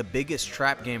is the biggest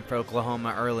trap game for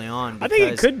Oklahoma early on. I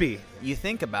think it could be. You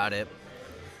think about it.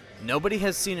 Nobody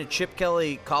has seen a Chip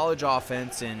Kelly college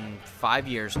offense in 5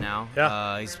 years now.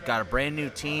 Yeah. He's got a brand new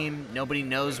team. Nobody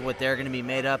knows what they're going to be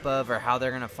made up of or how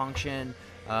they're going to function.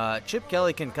 Chip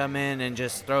Kelly can come in and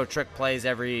just throw trick plays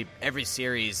every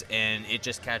series, and it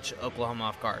just catch Oklahoma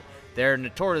off guard. They're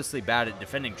notoriously bad at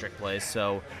defending trick plays,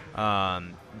 so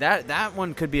that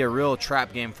one could be a real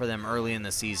trap game for them early in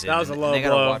the season. That was a low blow. They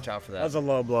got to watch out for that. That was a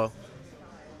low blow.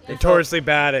 Notoriously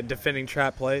bad at defending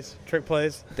trick plays.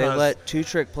 They let 2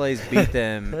 trick plays beat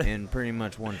them in pretty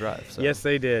much one drive. So. Yes,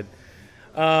 they did.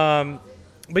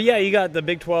 But yeah, you got the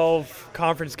Big 12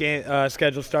 conference game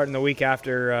schedule starting the week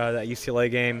after that UCLA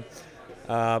game.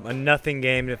 A nothing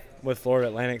game with Florida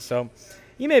Atlantic. So,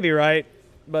 You may be right,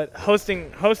 but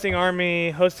hosting Army,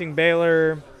 hosting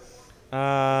Baylor,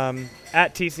 at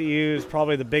TCU is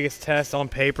probably the biggest test on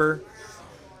paper.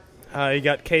 You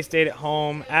got K-State at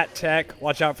home, at Tech.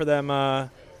 Watch out for them.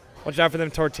 Watch out for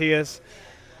them tortillas.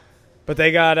 But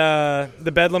they got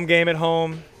the Bedlam game at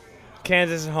home,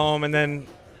 Kansas at home, and then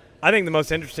I think the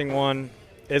most interesting one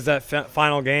is that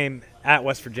final game at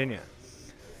West Virginia.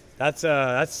 That's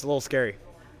a little scary.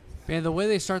 Man, the way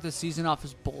they start the season off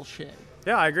is bullshit.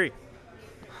 Yeah, I agree.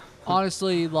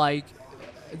 Honestly, like,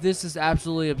 this is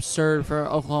absolutely absurd for an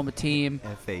Oklahoma team.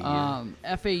 FAU.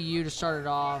 FAU to start it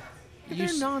off.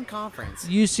 They're non-conference.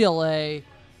 UCLA.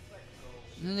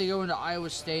 And then they go into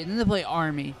Iowa State. And then they play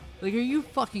Army. Like, are you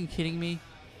fucking kidding me?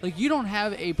 Like, you don't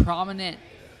have a prominent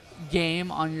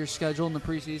game on your schedule in the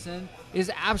preseason. It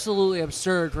is absolutely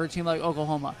absurd for a team like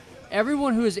Oklahoma.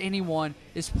 Everyone who is anyone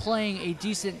is playing a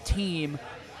decent team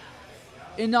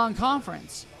in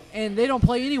non-conference. And they don't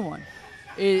play anyone.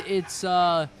 It's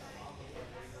I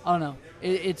don't know.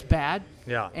 It's bad.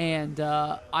 Yeah. And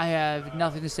I have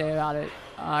nothing to say about it.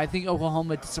 I think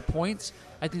Oklahoma disappoints.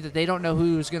 I think that they don't know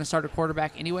who's going to start a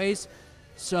quarterback anyways.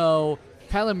 So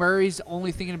Kyler Murray's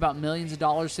only thinking about millions of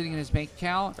dollars sitting in his bank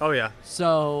account. Oh, yeah.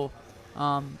 So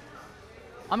I'm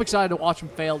excited to watch him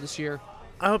fail this year.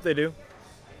 I hope they do.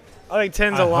 I think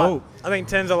 10's a lot. hope. I think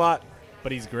 10's a lot.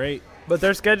 But he's great. But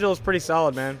their schedule is pretty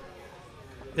solid, man.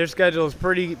 Their schedule is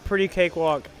pretty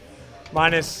cakewalk,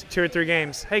 minus 2 or 3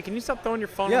 games. Hey, can you stop throwing your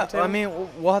phone on the table? I mean,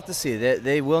 we'll have to see.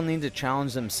 They will need to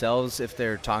challenge themselves if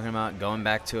they're talking about going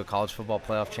back to a college football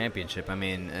playoff championship. I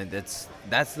mean, that's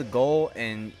the goal,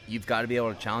 and you've got to be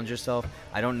able to challenge yourself.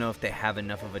 I don't know if they have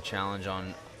enough of a challenge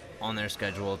on their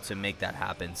schedule to make that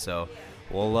happen. So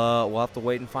we'll have to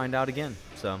wait and find out again.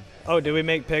 So. Oh, did we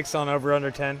make picks on over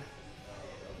under 10?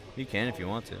 You can if you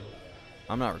want to.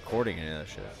 I'm not recording any of that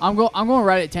shit. I'm going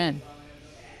right at 10.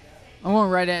 I'm going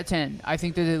right at 10. I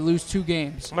think that they lose 2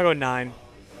 games. I'm going to go 9.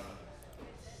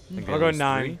 I'll go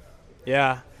 9. 3?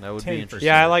 Yeah. That would be interesting.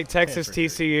 Yeah, I like Texas,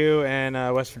 TCU,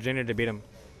 and West Virginia to beat them.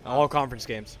 All conference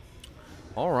games.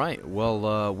 All right.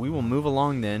 Well, we will move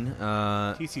along then.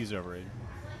 TCU's overrated.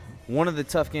 One of the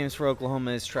tough games for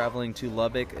Oklahoma is traveling to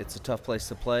Lubbock. It's a tough place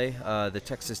to play. The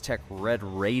Texas Tech Red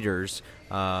Raiders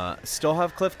still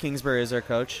have Cliff Kingsbury as their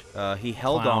coach. He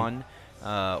held on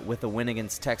with a win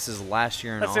against Texas last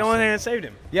year in That's Austin. the only thing that saved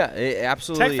him. Yeah, it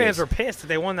absolutely Tech fans is. were pissed that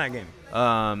they won that game.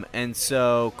 And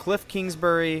so Cliff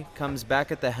Kingsbury comes back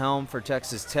at the helm for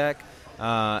Texas Tech.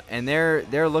 And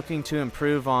they're looking to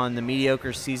improve on the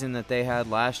mediocre season that they had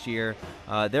last year.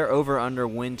 Their over-under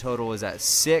win total is at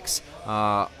 6,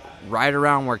 right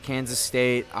around where Kansas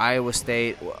State, Iowa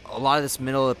State, a lot of this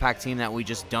middle-of-the-pack team that we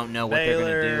just don't know what they're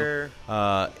going to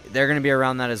do. They're going to be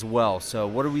around that as well. So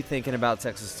what are we thinking about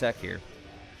Texas Tech here?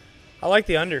 I like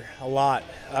the under a lot.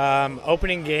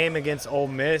 Opening game against Ole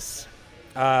Miss.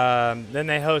 Then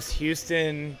they host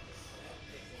Houston,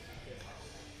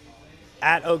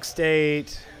 at Oak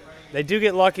State. They do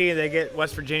get lucky. They get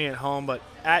West Virginia at home, but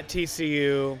at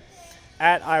TCU,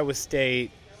 at Iowa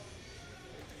State,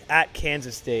 at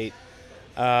Kansas State.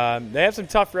 They have some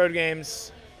tough road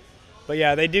games. But,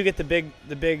 yeah, they do get the big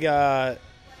a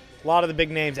lot of the big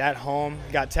names at home.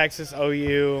 You got Texas,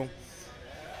 OU,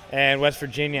 and West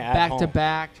Virginia at home.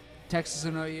 Back-to-back, Texas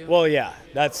and OU. Well, yeah,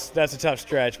 that's a tough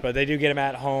stretch, but they do get them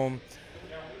at home.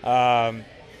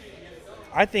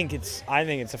 I think it's a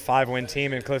 5-win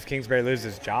team, and Cliff Kingsbury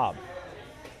loses his job.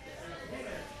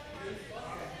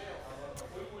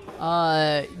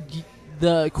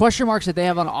 The question marks that they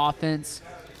have on offense.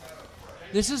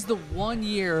 This is the one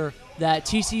year that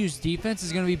TCU's defense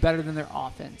is going to be better than their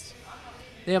offense.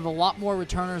 They have a lot more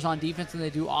returners on defense than they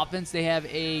do offense. They have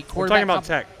a quarterback. We're talking about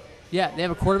Tech. Yeah, they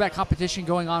have a quarterback competition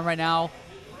going on right now.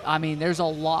 I mean, there's a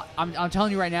lot. I'm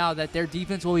telling you right now that their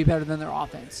defense will be better than their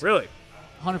offense. Really?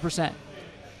 100%. I'm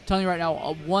telling you right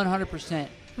now, 100%.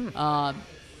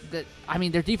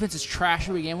 Their defense is trash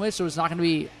to begin with, so it's not going to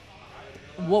be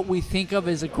what we think of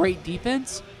as a great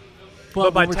defense.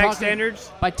 But by Tech standards?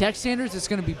 By Tech standards, it's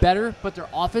going to be better, but their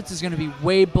offense is going to be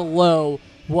way below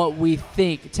what we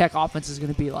think Tech offense is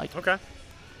going to be like. Okay.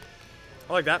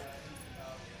 I like that.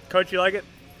 Coach, you like it?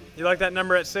 You like that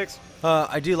number at 6?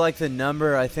 I do like the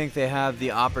number. I think they have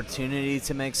the opportunity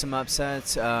to make some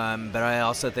upsets, but I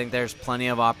also think there's plenty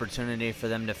of opportunity for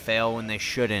them to fail when they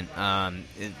shouldn't.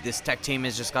 This Tech team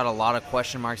has just got a lot of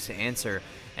question marks to answer,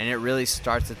 and it really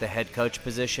starts at the head coach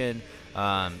position.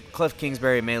 Cliff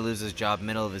Kingsbury may lose his job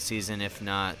middle of the season, if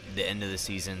not the end of the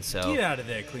season. So get out of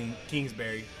there,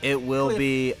 Kingsbury. It will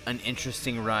be an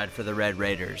interesting ride for the Red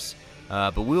Raiders.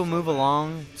 But we will move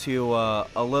along to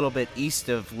a little bit east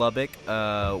of Lubbock.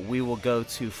 We will go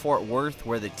to Fort Worth,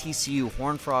 where the TCU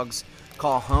Horned Frogs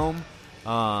call home.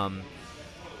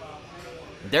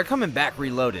 They're coming back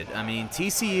reloaded. I mean,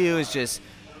 TCU is just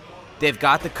 – they've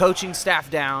got the coaching staff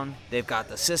down. They've got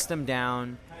the system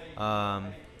down.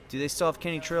 Do they still have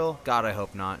Kenny Trill? God, I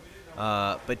hope not.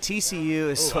 But TCU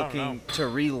is looking to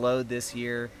reload this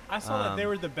year. I saw that they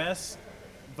were the best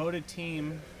voted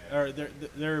team, or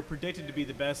they're predicted to be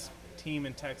the best team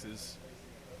in Texas.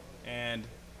 And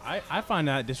I find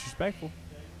that disrespectful.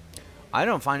 I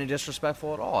don't find it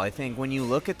disrespectful at all. I think when you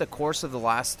look at the course of the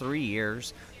last 3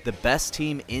 years, the best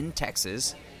team in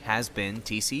Texas has been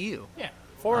TCU. Yeah.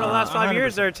 4 of the last 5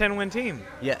 years, they're a 10-win team.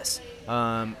 Yes.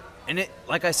 And it,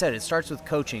 like I said, it starts with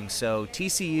coaching. So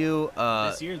TCU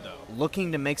this year, though,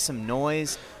 looking to make some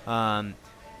noise.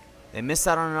 They missed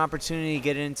out on an opportunity to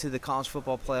get into the college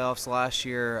football playoffs last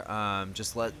year.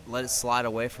 Just let it slide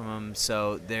away from them.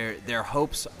 So their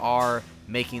hopes are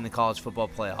making the college football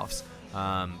playoffs.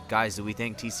 Guys, do we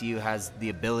think TCU has the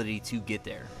ability to get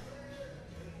there?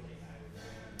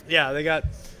 Yeah, they got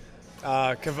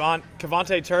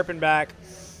Kevontae Turpin back.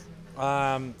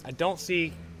 I don't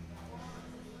see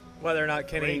whether or not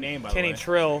Kenny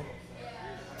Trill.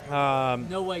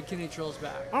 No way Kenny Trill's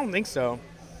back. I don't think so.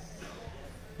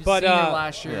 He's But senior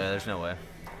last year. Yeah, there's no way.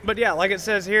 But yeah, like it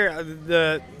says here,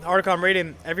 the article I'm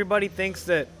reading, everybody thinks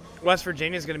that West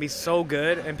Virginia is going to be so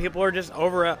good, and people are just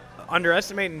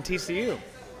underestimating TCU.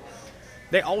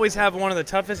 They always have one of the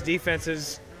toughest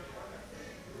defenses,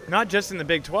 not just in the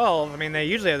Big 12. I mean, they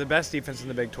usually have the best defense in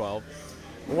the Big 12.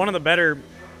 But one of the better,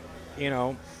 I don't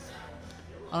know.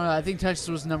 I think Texas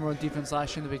was the number 1 defense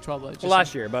last year in the Big 12.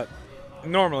 Last year, but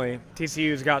normally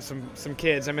TCU's got some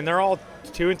kids. I mean, they're all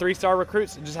 2- and 3-star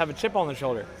recruits that just have a chip on their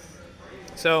shoulder.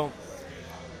 So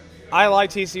I like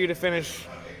TCU to finish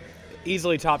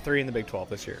easily top 3 in the Big 12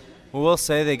 this year. We'll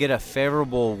say they get a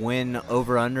favorable win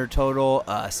over-under total,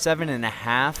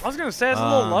 7.5. I was going to say it's a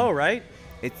little low, right?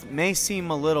 It may seem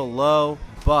a little low,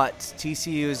 but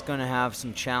TCU is going to have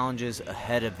some challenges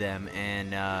ahead of them,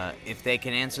 and if they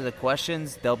can answer the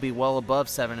questions, they'll be well above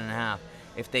 7.5.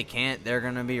 If they can't, they're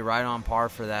going to be right on par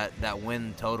for that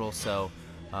win total. So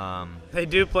they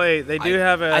do play. They do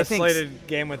have a slated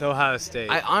game with Ohio State.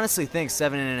 I honestly think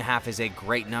 7.5 is a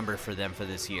great number for them for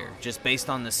this year, just based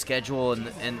on the schedule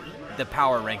and the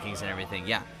power rankings and everything.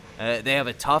 Yeah, they have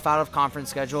a tough out-of-conference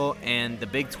schedule, and the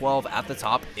Big 12 at the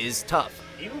top is tough.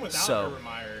 Even without Urban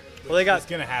Meyer, well, it's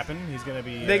going to happen. He's going to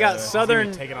be. They got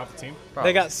Southern taken off the team. Probably.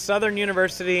 They got Southern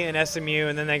University and SMU,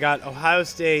 and then they got Ohio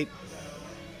State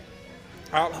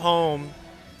at home.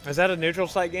 Is that a neutral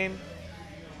site game?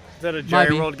 Is that a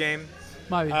Jerry World game?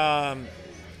 Might be.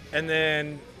 And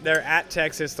then they're at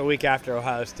Texas the week after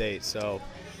Ohio State, so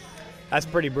that's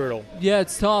pretty brutal. Yeah,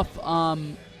 it's tough.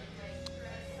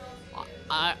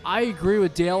 I agree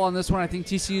with Dale on this one. I think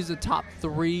TCU is the top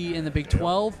 3 in the Big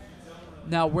 12.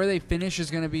 Now, where they finish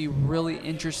is going to be really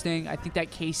interesting. I think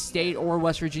that K-State or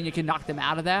West Virginia can knock them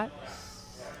out of that.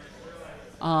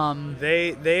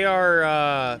 They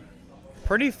are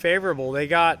pretty favorable. They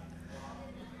got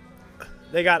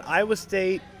Iowa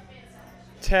State,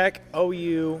 Tech,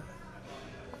 OU,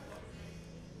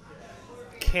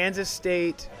 Kansas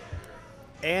State,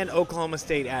 and Oklahoma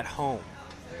State at home.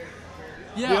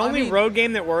 Yeah, the only road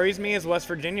game that worries me is West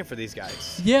Virginia for these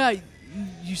guys. Yeah,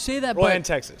 you say that, well, but and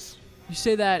Texas. You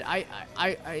say that.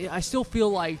 I still feel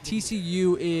like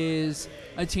TCU is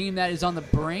a team that is on the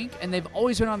brink, and they've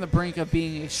always been on the brink of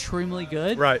being extremely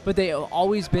good. Right. But they've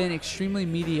always been extremely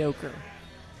mediocre.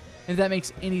 If that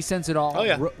makes any sense at all. Oh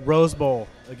yeah. Rose Bowl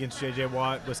against J.J.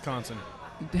 Watt, Wisconsin.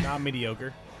 Not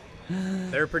mediocre.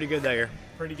 They were pretty good that year.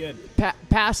 Pretty good.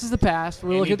 Past is the past.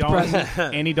 We're looking at the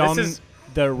present. Andy Dalton,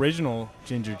 the original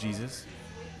Ginger Jesus.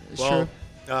 Well,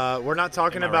 we're not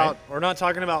talking about right? we're not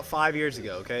talking about 5 years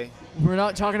ago, okay? We're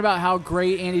not talking about how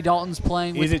great Andy Dalton's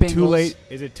playing with Is the it Bengals. too late?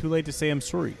 Is it too late to say I'm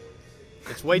sorry?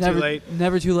 It's way never, too late.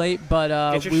 Never too late, but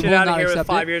get your we shit will out of not here with accept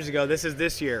 5 it. years ago. This is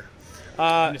this year.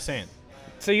 I'm just saying.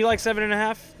 So you like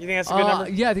 7.5? You think that's a good number?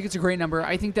 Yeah, I think it's a great number.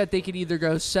 I think that they could either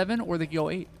go 7 or they could go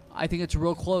 8. I think it's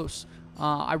real close.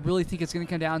 I really think it's going to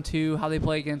come down to how they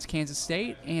play against Kansas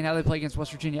State and how they play against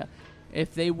West Virginia.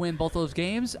 If they win both those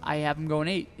games, I have them going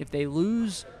 8. If they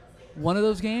lose one of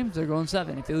those games, they're going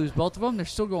 7. If they lose both of them, they're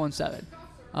still going 7.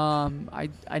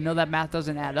 I know that math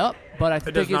doesn't add up, but I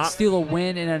think they can steal a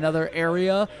win in another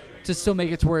area to still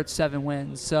make it to where it's 7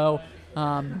 wins. So,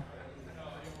 well,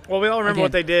 we all remember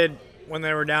what they did when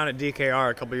they were down at DKR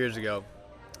a couple years ago.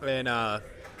 And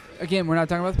again, we're not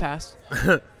talking about the past.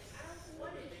 I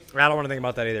don't want to think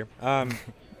about that either.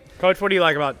 Coach, what do you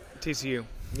like about TCU?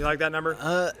 You like that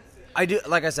number? I do.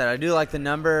 Like I said, I do like the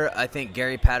number. I think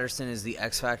Gary Patterson is the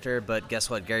X factor, but guess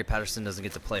what? Gary Patterson doesn't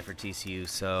get to play for TCU,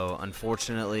 so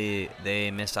unfortunately,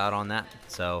 they missed out on that.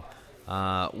 So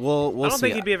we'll see. I don't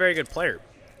think he'd be a very good player.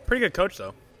 Pretty good coach,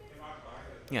 though.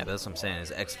 Yeah, that's what I'm saying.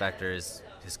 His X factor is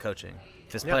his coaching.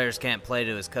 If his players can't play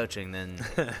to his coaching, then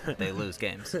they lose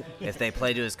games. If they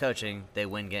play to his coaching, they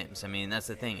win games. I mean, that's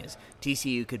the thing is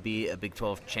TCU could be a Big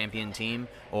 12 champion team,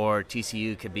 or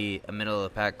TCU could be a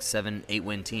middle-of-the-pack 7-8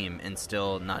 win team and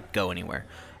still not go anywhere.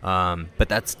 But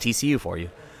that's TCU for you.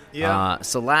 Yeah.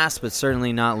 So last but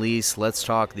certainly not least, let's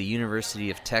talk the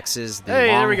University of Texas, the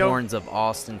Longhorns of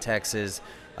Austin, Texas.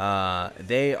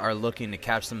 They are looking to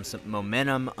catch some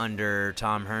momentum under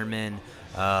Tom Herman.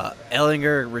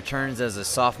 Ellinger returns as a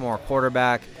sophomore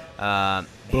quarterback.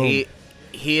 He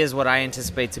is what I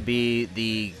anticipate to be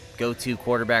the go-to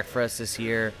quarterback for us this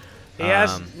year. He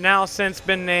has now since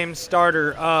been named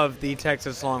starter of the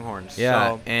Texas Longhorns.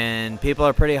 Yeah, so. And people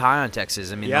are pretty high on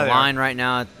Texas. I mean, the line right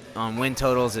now on win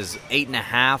totals is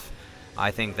 8.5.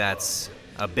 I think that's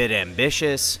a bit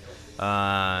ambitious.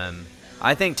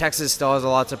 I think Texas still has a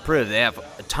lot to prove. They have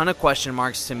a ton of question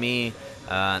marks to me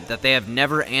that they have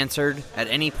never answered at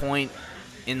any point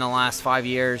in the last 5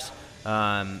 years.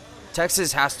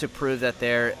 Texas has to prove that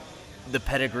they're the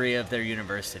pedigree of their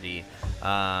university.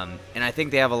 And I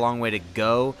think they have a long way to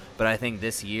go, but I think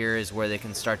this year is where they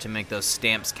can start to make those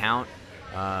stamps count.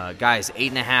 Guys,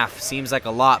 8.5 seems like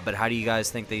a lot, but how do you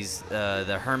guys think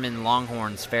the Herman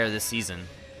Longhorns fare this season?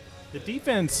 The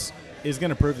defense is going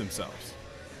to prove themselves.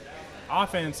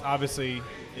 Offense, obviously,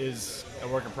 is a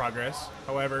work in progress.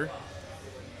 However,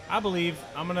 I believe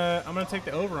I'm gonna take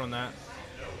the over on that.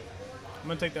 I'm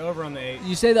gonna take the over on the 8.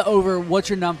 You say the over. What's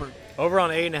your number? Over on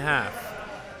 8.5.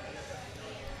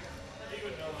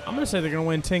 I'm gonna say they're gonna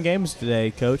win 10 games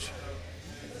today, Coach.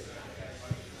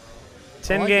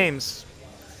 10 games.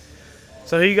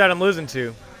 So who you got them losing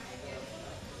to?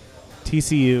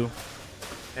 TCU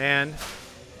and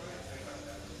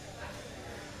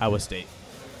Iowa State.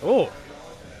 Oh,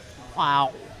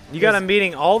 wow! You got them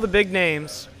beating all the big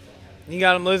names. You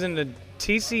got them losing to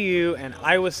TCU and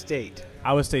Iowa State.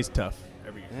 Iowa State's tough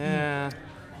every year. Yeah.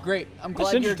 Great. I'm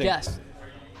glad you're a guest.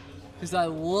 Because I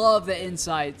love the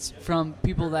insights from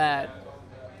people that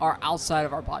are outside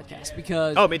of our podcast.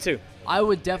 Because me too. I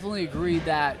would definitely agree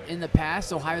that in the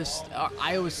past,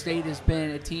 Iowa State has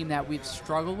been a team that we've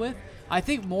struggled with. I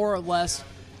think more or less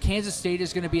Kansas State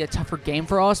is going to be a tougher game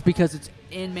for us because it's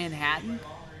in Manhattan.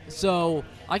 So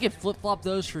I could flip-flop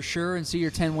those for sure and see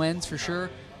your 10 wins for sure.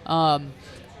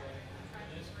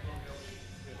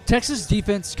 Texas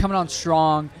defense coming on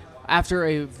strong after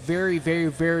a very, very,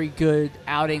 very good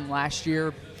outing last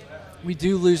year. We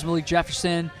do lose Malik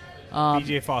Jefferson.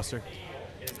 B.J. Foster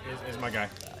is my guy.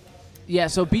 Yeah,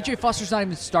 so B.J. Foster's not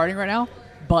even starting right now,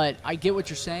 but I get what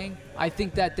you're saying. I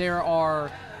think that there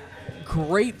are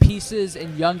great pieces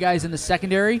and young guys in the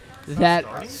secondary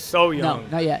that so young. No,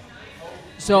 not yet.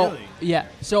 So really? Yeah,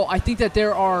 so I think that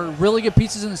there are really good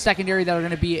pieces in the secondary that are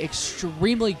going to be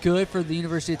extremely good for the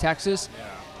University of Texas. Yeah,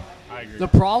 I agree. The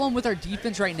problem with our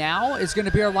defense right now is going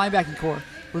to be our linebacking core.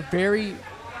 We're very,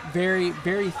 very,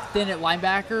 very thin at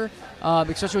linebacker,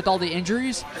 especially with all the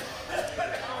injuries.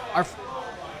 Our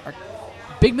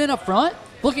big men up front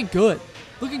looking good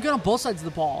on both sides of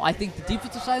the ball. I think the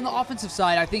defensive side and the offensive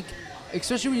side. I think,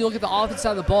 especially when you look at the offensive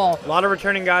side of the ball, a lot of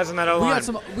returning guys on that O-line.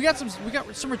 We got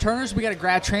some returners. We got a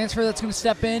grad transfer that's going to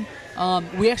step in.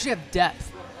 We actually have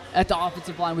depth at the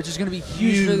offensive line, which is going to be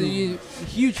huge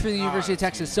for the University of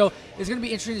Texas. So it's going to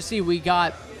be interesting to see. We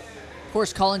got, of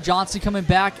course, Colin Johnson coming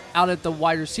back out at the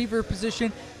wide receiver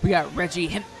position. We got Reggie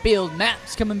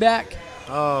Hempfield-Maps coming back.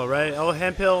 Oh, right. Oh,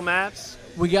 Hemphill-Maps.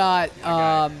 We got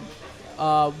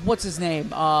what's his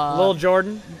name? Lil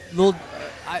Jordan. Lil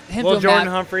Jordan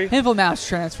Humphrey. Hemphill-Maps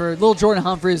transferred. Lil Jordan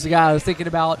Humphrey is the guy I was thinking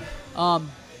about.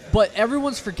 But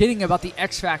everyone's forgetting about the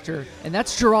X factor, and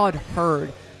that's Gerard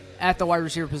Hurd at the wide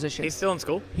receiver position. He's still in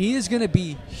school. He is going to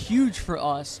be huge for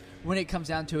us when it comes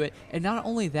down to it. And not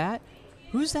only that,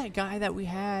 who's that guy that we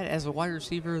had as a wide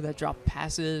receiver that dropped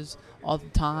passes all the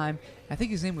time? I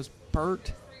think his name was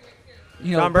Burt.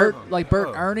 John Burt? Like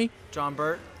Burt Ernie. John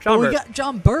Burt. We got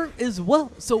John Burt as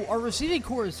well. So our receiving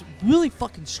core is really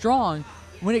fucking strong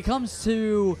when it comes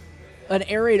to an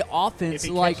air raid offense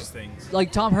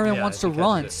like Tom Herman wants to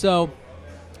run. So,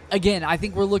 again, I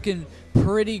think we're looking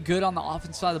pretty good on the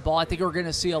offensive side of the ball. I think we're going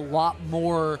to see a lot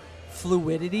more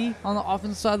fluidity on the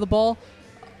offensive side of the ball.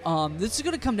 This is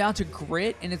going to come down to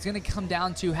grit, and it's going to come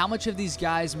down to how much of these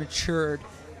guys matured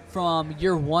from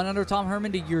year 1 under Tom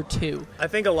Herman to year 2? I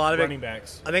think a lot of Running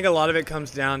backs. I think a lot of it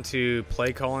comes down to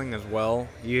play calling as well.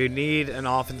 You need an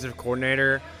offensive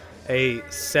coordinator, a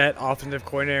set offensive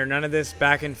coordinator. None of this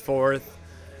back and forth.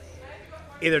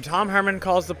 Either Tom Herman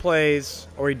calls the plays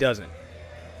or he doesn't.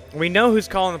 We know who's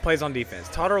calling the plays on defense.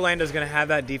 Todd Orlando is going to have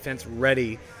that defense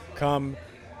ready come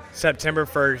September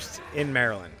 1st in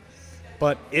Maryland.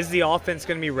 But is the offense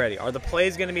going to be ready? Are the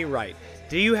plays going to be right?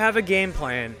 Do you have a game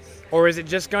plan, or is it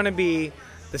just going to be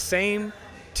the same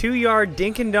 2-yard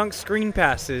dink and dunk screen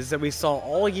passes that we saw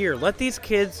all year? Let these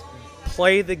kids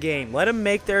play the game. Let them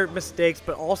make their mistakes,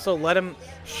 but also let them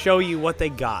show you what they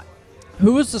got.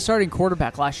 Who was the starting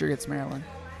quarterback last year against Maryland?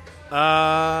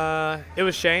 It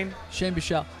was Shane. Shane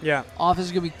Bichelle. Yeah. Offense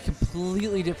is going to be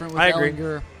completely different with I agree.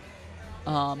 Ellinger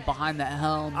behind the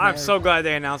helm. I'm there. so glad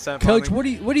they announced that. Coach,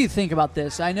 finally. what do you think about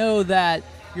this? I know that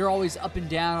you're always up and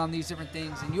down on these different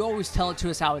things, and you always tell it to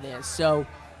us how it is. So,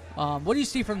 what do you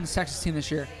see from the Texas team this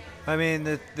year? I mean,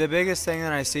 the biggest thing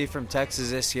that I see from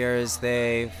Texas this year is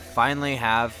they finally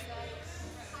have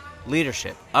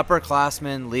leadership,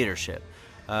 upperclassmen leadership.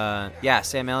 Sam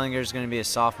Ehlinger is going to be a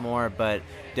sophomore, but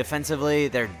defensively,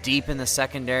 they're deep in the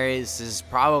secondary. This is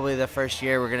probably the first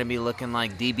year we're going to be looking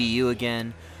like DBU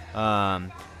again.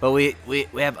 But we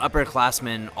have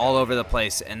upperclassmen all over the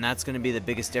place, and that's going to be the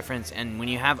biggest difference. And when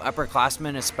you have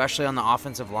upperclassmen, especially on the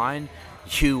offensive line,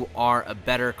 you are a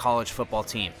better college football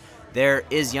team. There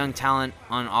is young talent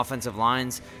on offensive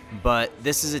lines, but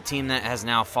this is a team that has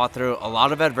now fought through a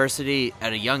lot of adversity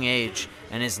at a young age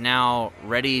and is now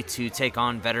ready to take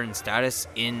on veteran status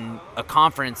in a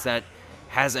conference that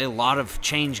has a lot of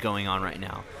change going on right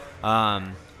now.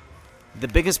 The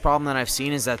biggest problem that I've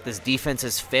seen is that this defense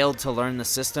has failed to learn the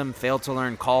system, failed to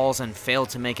learn calls, and failed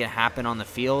to make it happen on the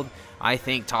field. I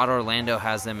think Todd Orlando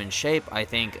has them in shape. I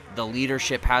think the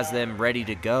leadership has them ready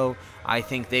to go. I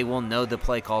think they will know the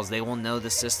play calls. They will know the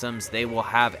systems. They will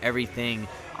have everything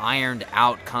ironed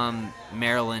out come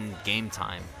Maryland game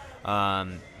time.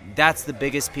 That's the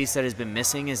biggest piece that has been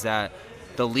missing, is that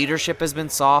the leadership has been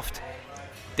soft.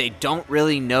 They don't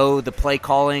really know the play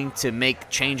calling to make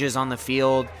changes on the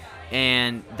field,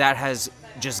 and that has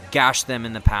just gashed them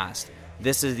in the past.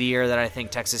 This is the year that I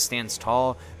think Texas stands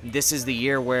tall. This is the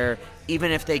year where even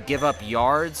if they give up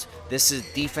yards,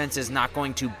 defense is not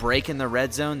going to break in the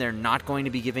red zone. They're not going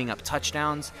to be giving up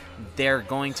touchdowns. They're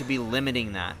going to be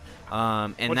limiting that,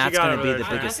 and that's going to be the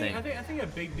biggest thing. I think a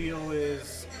big deal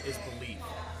is belief.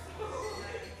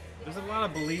 There's a lot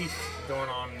of belief going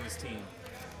on in this team.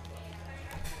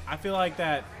 I feel like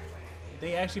that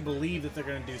they actually believe that they're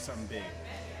going to do something big.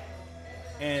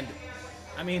 And,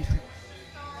 I mean,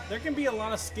 there can be a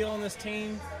lot of skill in this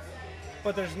team,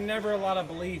 but there's never a lot of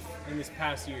belief in these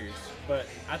past years. But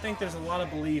I think there's a lot of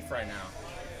belief right now.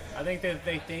 I think that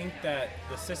they think that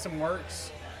the system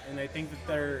works, and they think that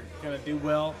they're going to do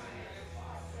well,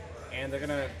 and they're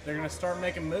gonna start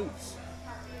making moves.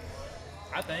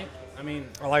 I think. I mean,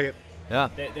 I like it. Yeah.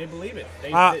 They believe it.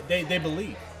 They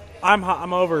believe. I'm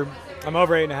over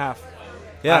 8.5.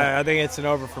 Yeah, I think it's an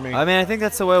over for me. I mean, I think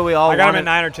that's the way we all. I got want him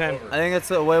at 9 or 10. I think that's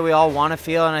the way we all want to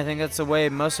feel, and I think that's the way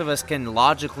most of us can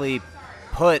logically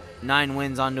put 9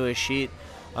 wins onto a sheet.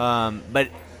 But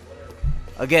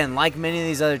again, like many of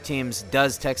these other teams,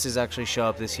 does Texas actually show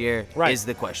up this year? Right. Is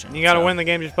the question. You got to win the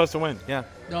game you're supposed to win. Yeah.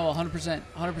 No, 100%.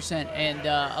 And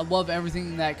I love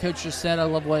everything that Coach just said. I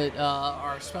love what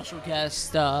our special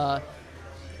guest,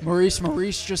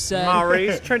 Maurice just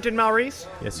said. Trenton Maurice.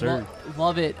 Yes, sir.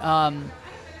 Love it.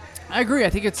 I agree. I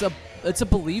think it's a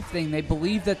belief thing. They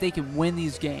believe that they can win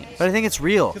these games. But I think it's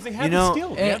real. Because they have the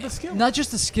skill. They have the skill. Not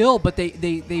just the skill, but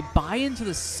they buy into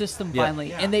the system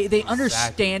finally, and they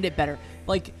understand it better.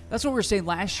 Like, that's what we were saying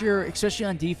last year, especially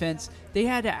on defense. They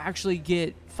had to actually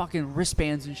get fucking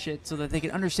wristbands and shit so that they could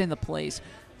understand the plays.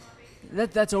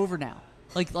 That's over now.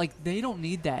 Like they don't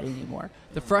need that anymore.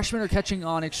 The freshmen are catching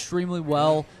on extremely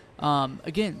well.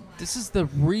 Again, this is the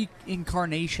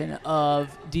reincarnation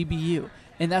of DBU,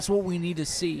 and that's what we need to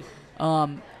see.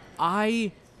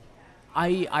 I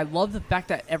love the fact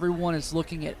that everyone is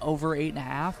looking at over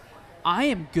 8.5. I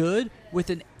am good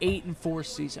with an 8-4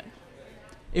 season.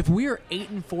 If we are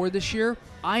 8-4 this year,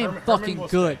 I am fucking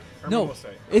good. No,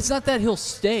 it's not that he'll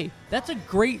stay. That's a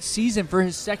great season for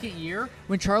his second year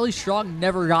when Charlie Strong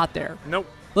never got there. Nope.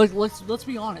 Like let's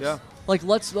be honest. Yeah. Like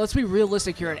let's be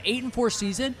realistic here. An 8-4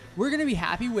 season, we're gonna be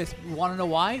happy with. You want to know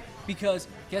why? Because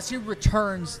guess who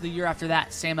returns the year after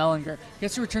that? Sam Ehlinger.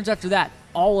 Guess who returns after that?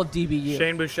 All of DBU.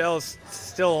 Shane Buechele is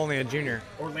still only a junior.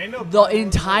 Orlando. The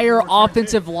entire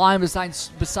offensive line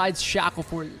besides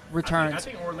Shackelford returns. I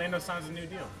think Orlando signs a new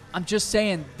deal. I'm just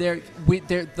saying the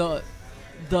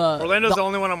Orlando's the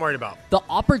only one I'm worried about. The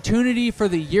opportunity for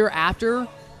the year after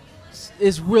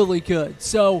is really good.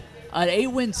 So an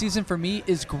 8-win season for me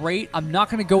is great. I'm not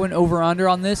going to go an over/under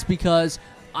on this because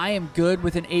I am good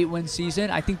with an 8-win season.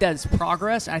 I think that is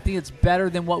progress, and I think it's better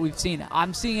than what we've seen.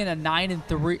 I'm seeing a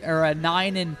 9-3 or a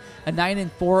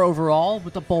 9-4 overall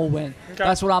with a bowl win. Okay.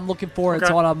 That's what I'm looking for. Okay.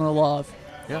 It's what I'm going to love.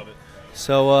 Yeah.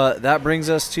 So that brings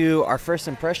us to our first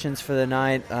impressions for the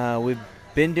night. We've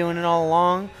been doing it all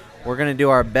along. We're going to do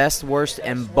our best, worst,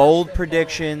 and bold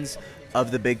predictions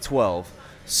of the Big 12.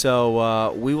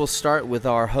 So we will start with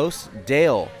our host,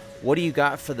 Dale. What do you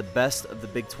got for the best of the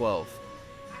Big 12?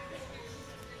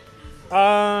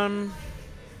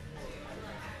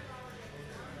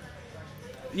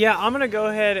 Yeah, I'm gonna go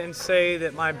ahead and say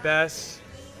that my best,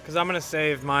 because I'm gonna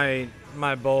save my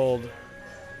bold.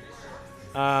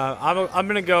 I'm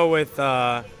gonna go with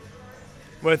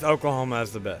Oklahoma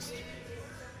as the best,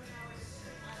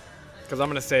 because I'm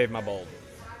gonna save my bold.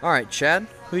 All right, Chad,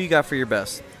 who you got for your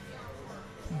best?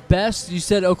 Best, you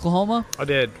said Oklahoma? I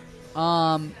did.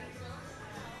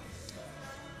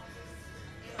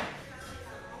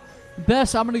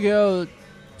 Best, I'm going to go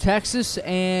Texas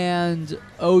and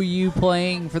OU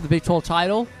playing for the Big 12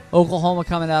 title. Oklahoma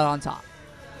coming out on top.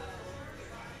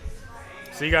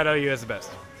 So you got OU as the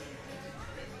best.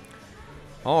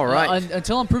 All right.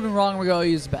 Until I'm proven wrong, we're going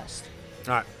to OU is the best.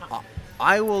 All right.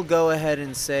 I will go ahead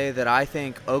and say that I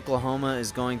think Oklahoma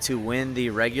is going to win the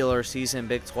regular season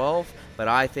Big 12, but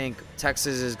I think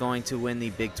Texas is going to win the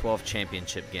Big 12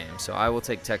 championship game. So I will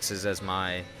take Texas as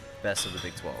my best of the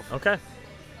Big 12. Okay.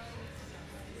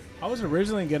 I was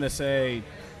originally going to say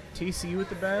TCU with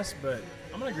the best, but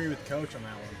I'm going to agree with Coach on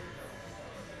that one.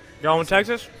 Going with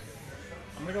Texas?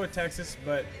 I'm going to go with Texas,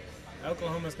 but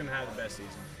Oklahoma's going to have the best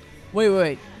season.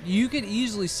 Wait. You could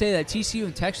easily say that TCU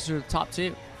and Texas are the top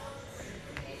two.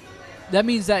 That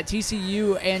means that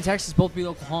TCU and Texas both beat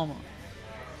Oklahoma.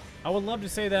 I would love to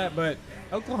say that, but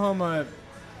Oklahoma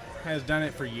has done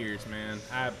it for years, man.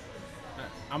 I'm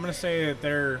going to say that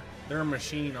they're a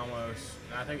machine almost.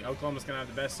 I think Oklahoma's going to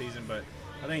have the best season, but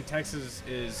I think Texas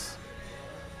is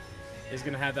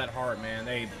going to have that heart, man.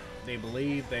 They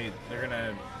believe they're going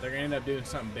to end up doing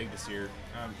something big this year.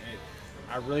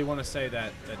 I really want to say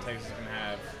that Texas is going to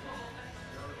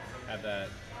have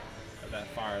that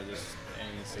fire this end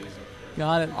of the season.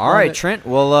 Got it. All right, Trent.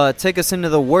 Well, take us into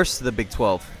the worst of the Big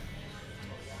 12.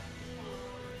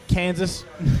 Kansas.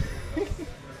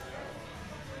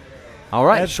 All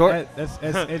right, that's, short.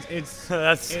 It's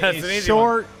that's an easy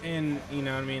short, and you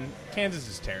know what I mean. Kansas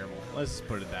is terrible. Let's just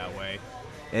put it that way.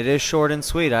 It is short and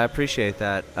sweet. I appreciate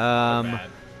that.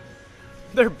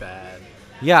 They're bad.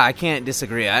 Yeah, I can't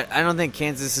disagree. I don't think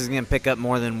Kansas is going to pick up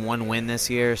more than one win this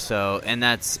year. So, and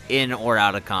that's in or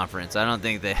out of conference. I don't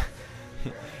think they.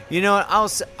 You know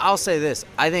what? I'll say this.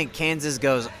 I think Kansas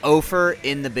goes over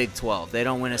in the Big 12. They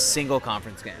don't win a single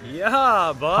conference game.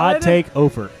 Yeah, bud. Hot take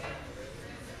over.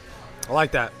 I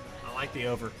like that. I like the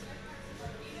over.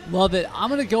 Love it. I'm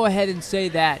going to go ahead and say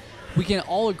that we can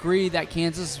all agree that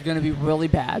Kansas is going to be really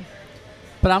bad.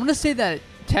 But I'm going to say that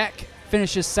Tech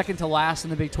finishes second to last in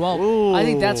the Big 12. Ooh. I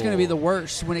think that's going to be the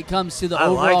worst when it comes to the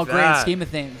overall grand scheme of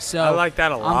things. So I like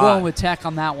that a lot. I'm going with Tech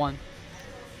on that one.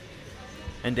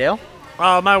 And Dale?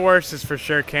 My worst is for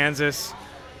sure Kansas.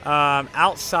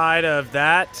 Outside of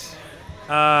that,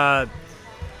 I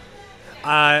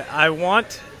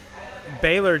want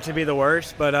Baylor to be the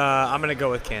worst, but I'm going to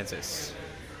go with Kansas.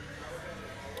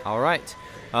 All right.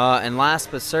 And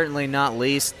last but certainly not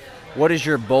least, what is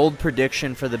your bold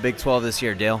prediction for the Big 12 this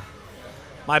year, Dale?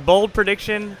 My bold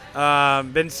prediction,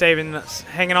 been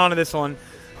hanging on to this one.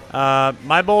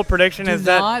 My bold prediction is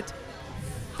that... Do not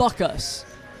fuck us.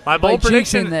 My bold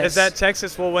prediction this. is that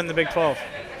Texas will win the Big 12.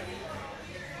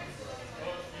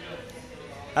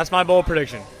 That's my bold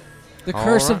prediction. The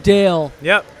curse of Dale.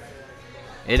 Yep.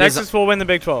 Texas will win the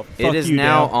Big 12. It is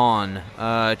now on.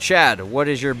 Chad, what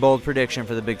is your bold prediction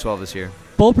for the Big 12 this year?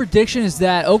 Bold prediction is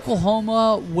that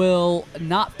Oklahoma will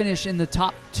not finish in the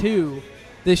top 2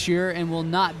 this year and will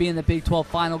not be in the Big 12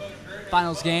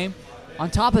 finals game.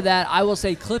 On top of that, I will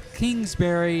say Cliff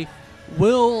Kingsbury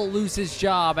will lose his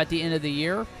job at the end of the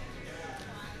year.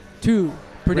 2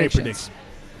 predictions.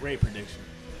 Great prediction.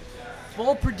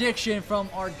 Bold prediction from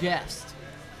our guest.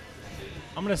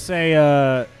 I'm gonna say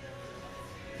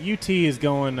UT is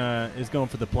going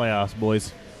for the playoffs,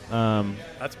 boys.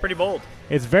 That's pretty bold.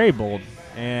 It's very bold,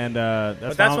 and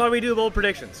that's why we do bold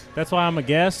predictions. That's why I'm a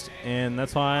guest, and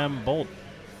that's why I'm bold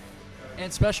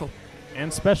and special.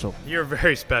 And special. You're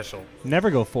very special.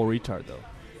 Never go full retard though.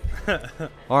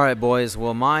 All right, boys.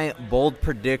 Well, my bold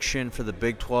prediction for the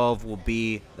Big 12 will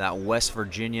be that West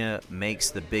Virginia makes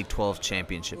the Big 12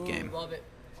 championship game. Love it.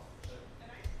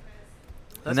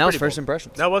 And that was pretty first bold.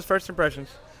 impressions. That was first impressions.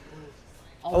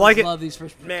 Always like it. love these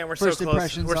first Man, we're first so close.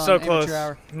 impressions We're on so close. Amateur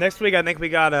Hour. Next week, I think we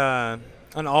got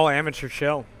an all-amateur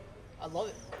show. I love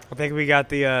it. I think we got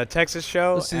the Texas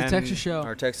show. Let's do the and- Texas show.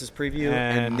 Our Texas preview,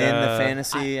 And, and then the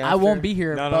fantasy. I after. won't be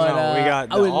here, No, but we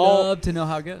got I would all- love to know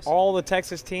how it goes. all the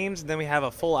Texas teams, and then we have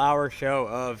a full hour show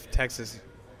of Texas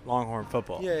Longhorn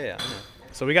football. Yeah.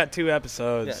 So we got 2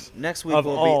 episodes. Yeah. Next week of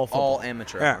will all be football. all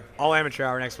amateur. Yeah, hour. all amateur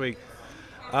hour next week.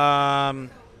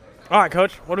 All right,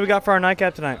 Coach. What do we got for our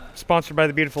nightcap tonight? Sponsored by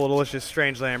the beautiful, delicious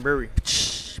Strangeland Brewery.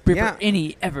 Beer Yeah. for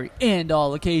any, every, and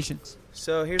all occasions.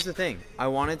 So here's the thing. I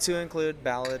wanted to include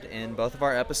Ballard in both of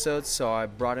our episodes, so I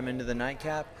brought him into the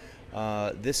nightcap.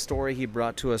 This story he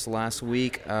brought to us last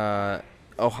week,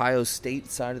 Ohio State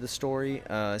side of the story.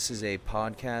 This is a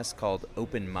podcast called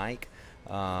Open Mic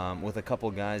with a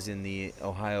couple guys in the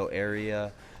Ohio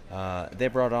area. They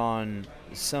brought on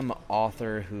some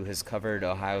author who has covered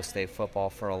Ohio State football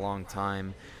for a long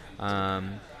time.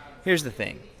 Here's the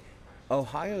thing.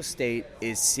 Ohio State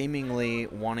is seemingly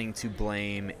wanting to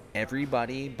blame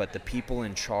everybody but the people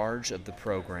in charge of the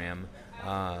program.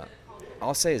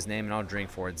 I'll say his name and I'll drink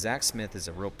for it. Zach Smith is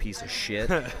a real piece of shit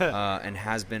and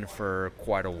has been for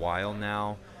quite a while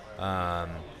now.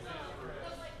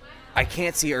 I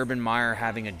can't see Urban Meyer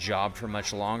having a job for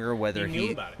much longer, whether He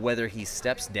knew about it. whether he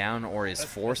steps down or is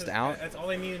forced out. That's all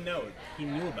they need to know. He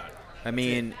knew about it. I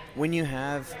mean, when you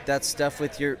have that stuff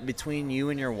with between you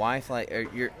and your wife, like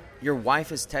your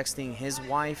wife is texting his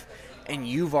wife, and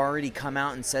you've already come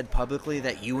out and said publicly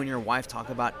that you and your wife talk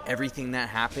about everything that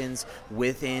happens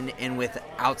within and with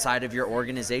outside of your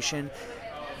organization,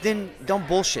 then don't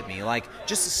bullshit me. Like,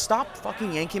 just stop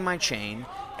fucking yanking my chain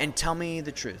and tell me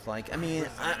the truth. Like, I mean,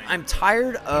 I'm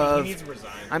tired of He needs to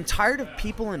resign. I'm tired of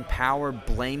people in power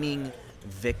blaming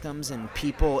victims and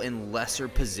people in lesser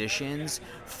positions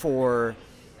for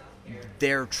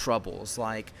their troubles.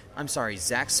 Like, I'm sorry,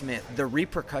 Zach Smith, the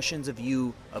repercussions of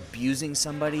you abusing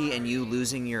somebody and you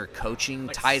losing your coaching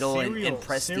title and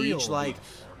prestige, like,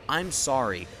 I'm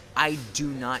sorry. I do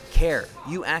not care.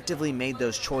 You actively made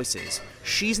those choices.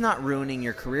 She's not ruining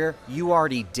your career. You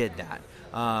already did that.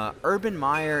 Urban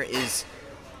Meyer is,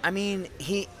 I mean,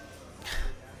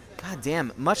 God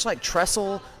damn, much like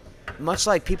Tressel, much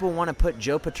like people want to put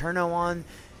Joe Paterno on,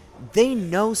 they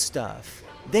know stuff.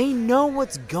 They know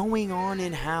what's going on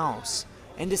in-house.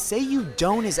 And to say you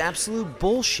don't is absolute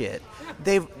bullshit.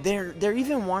 They're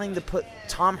even wanting to put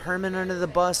Tom Herman under the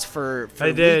bus for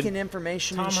leaking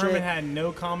information Tom and shit. Herman had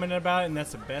no comment about it, and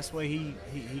that's the best way he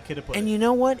could have put it. And you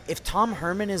know what? If Tom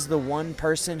Herman is the one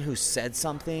person who said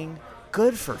something,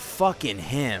 good for fucking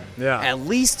him. Yeah. At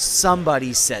least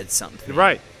somebody said something.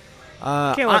 Right.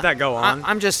 Can't let that go on.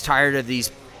 I'm just tired of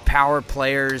these power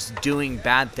players doing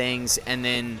bad things and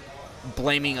then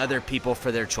blaming other people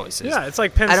for their choices. Yeah, it's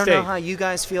like Penn I don't know State. how you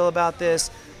guys feel about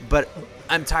this, but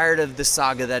I'm tired of the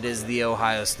saga that is the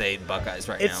Ohio State Buckeyes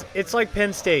right now. It's like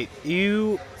Penn State.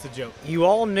 It's a joke. You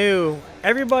all knew,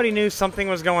 everybody knew something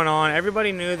was going on.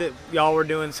 Everybody knew that y'all were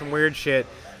doing some weird shit,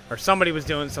 or somebody was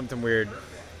doing something weird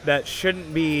that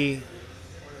shouldn't be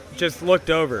just looked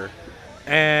over.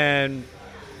 And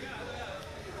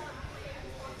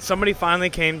somebody finally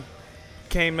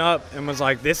came up and was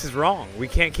like, this is wrong. We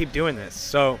can't keep doing this.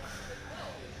 So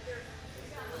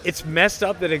it's messed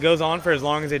up that it goes on for as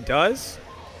long as it does.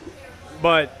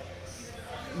 But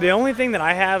the only thing that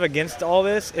I have against all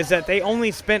this is that they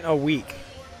only spent a week.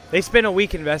 They spent a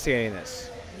week investigating this.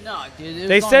 No, dude. it was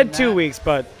They longer said than 2 that. weeks,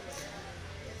 but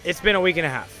it's been a week and a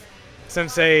half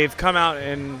since they've come out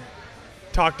and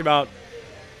talked about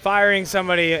firing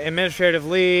somebody, administrative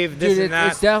leave, this Dude, and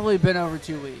that. it's definitely been over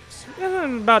 2 weeks.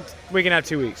 About a week and a half,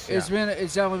 2 weeks. It's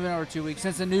definitely been over 2 weeks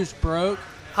since the news broke.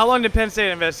 How long did Penn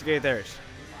State investigate theirs?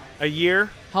 A year?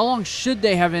 How long should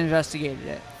they have investigated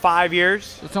it? 5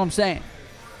 years? That's what I'm saying.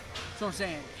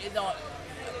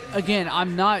 Again,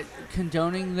 I'm not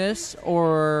condoning this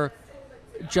or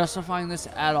justifying this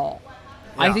at all.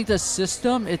 I Yeah. think the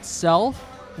system itself,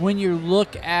 when you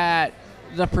look at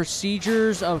the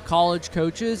procedures of college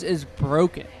coaches, is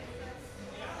broken.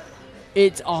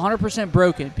 It's 100%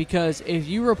 broken because if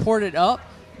you report it up,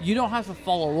 you don't have to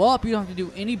follow up. You don't have to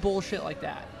do any bullshit like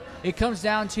that. It comes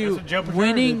down to That's what Joe Paterno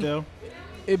winning, did,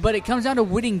 though. but it comes down to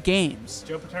winning games.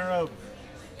 Joe Paterno.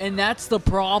 And that's the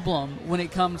problem when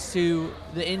it comes to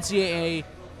the NCAA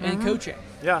and coaching.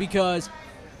 Yeah. Because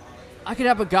I could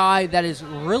have a guy that is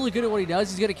really good at what he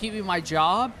does. He's going to keep me my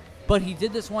job, but he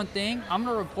did this one thing. I'm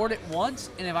going to report it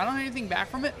once, and if I don't have anything back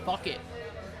from it, fuck it.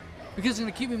 because it's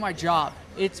going to keep me my job.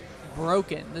 It's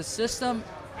broken. The system,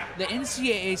 the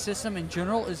NCAA system in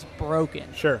general is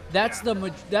broken. Sure. That's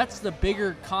the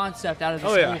bigger concept out of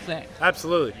this whole thing.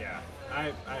 Absolutely. Yeah,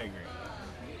 I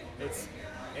agree.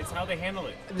 It's how they handle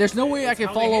it. There's no way I can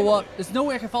follow up. It. There's no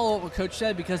way I can follow up what Coach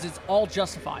said because it's all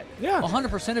justified. Yeah.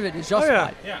 100% of it is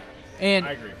justified. Yeah. And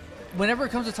I agree. whenever it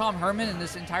comes to Tom Herman in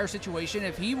this entire situation,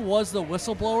 if he was the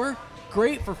whistleblower,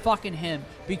 great for fucking him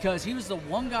because he was the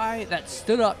one guy that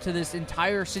stood up to this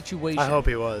entire situation. I hope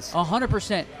he was.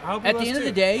 100%. hope he At was the end of too.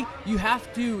 the day, you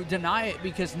have to deny it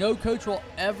because no coach will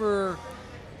ever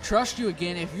trust you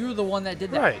again if you're the one that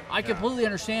did that. Right. I completely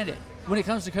understand it when it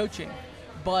comes to coaching,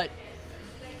 but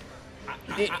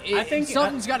I think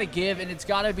something's got to give, and it's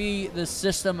got to be the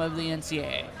system of the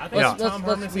NCAA. I think Tom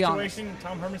Herman's be honest.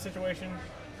 situation,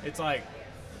 it's like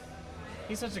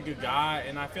he's such a good guy,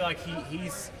 and I feel like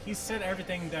he's said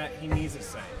everything that he needs to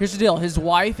say. Here's the deal: his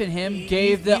wife and him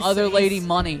gave the other lady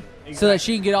money so that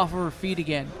she can get off of her feet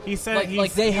again. He said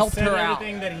like they helped said her out.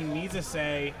 everything that he needs to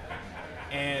say,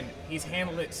 and he's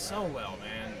handled it so well,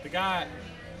 man.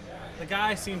 The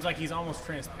guy seems like he's almost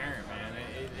transparent, man.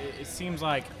 It seems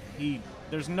like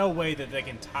there's no way that they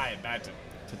can tie it back to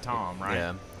Tom, right?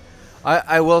 Yeah.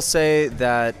 I will say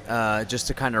that just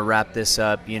to kind of wrap this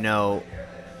up, the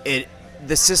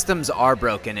systems are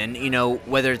broken, and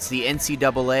whether it's the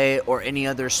NCAA or any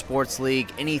other sports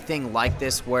league, anything like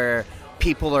this where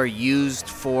people are used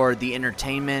for the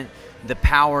entertainment, the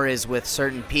power is with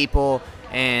certain people,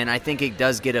 and I think it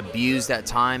does get abused at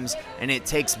times, and it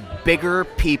takes bigger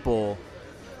people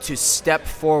to step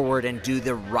forward and do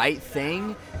the right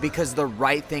thing because the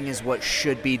right thing is what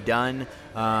should be done.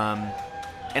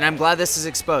 And I'm glad this is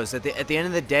exposed. At the end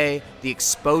of the day, the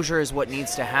exposure is what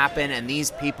needs to happen, and these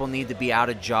people need to be out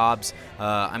of jobs.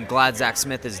 I'm glad Zach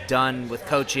Smith is done with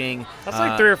coaching. That's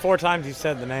like 3 or 4 times you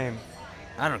said the name.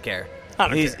 I don't care.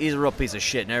 He's a real piece of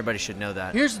shit, and everybody should know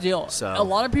that. Here's the deal. So. A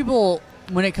lot of people,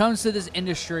 when it comes to this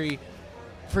industry,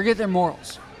 forget their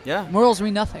morals. Yeah. Morals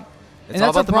mean nothing. It's and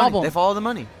all that's about a problem. the money. They follow the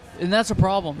money. And that's a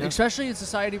problem, Yeah. especially in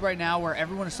society right now where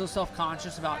everyone is so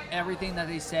self-conscious about everything that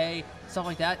they say, stuff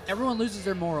like that. Everyone loses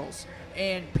their morals.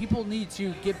 And people need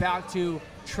to get back to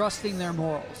trusting their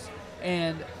morals.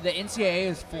 And the NCAA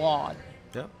is flawed.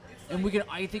 Yep. And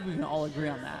I think we can all agree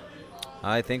on that.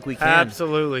 I think we can.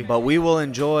 Absolutely. But we will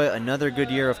enjoy another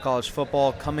good year of college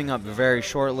football coming up very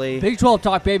shortly. Big 12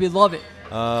 talk, baby. Love it.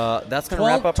 That's going to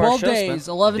wrap up our 12 show. 12 days,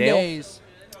 11 Dale? days.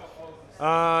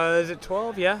 Is it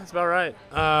 12? Yeah, that's about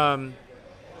right.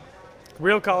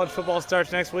 Real college football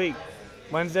starts next week.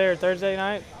 Wednesday or Thursday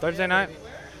night? Thursday night?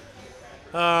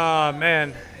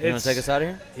 Man. You want to take us out of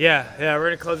here? Yeah, we're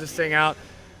going to close this thing out.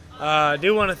 I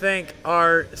do want to thank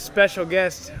our special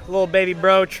guest, little baby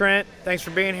bro, Trent. Thanks for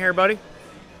being here, buddy.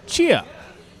 Cheer.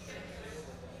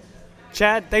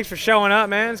 Chad, thanks for showing up,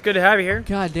 man. It's good to have you here.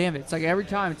 God damn it. It's like every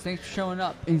time. It's thanks for showing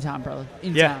up. Anytime, brother.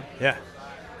 Anytime. Yeah.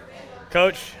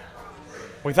 Coach,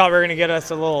 we thought we were going to get us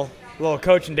a little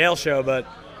Coach and Dale show, but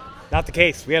not the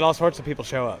case. We had all sorts of people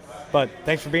show up. But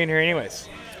thanks for being here anyways.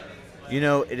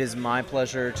 It is my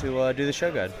pleasure to do the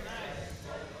show guide.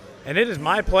 And it is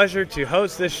my pleasure to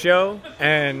host this show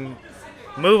and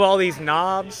move all these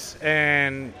knobs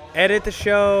and edit the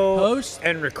show. Host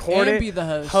and record and it. be the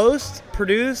host. Host,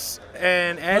 produce,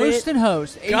 and edit. Host and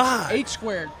host. God. H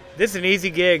squared. This is an easy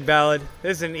gig, Ballad.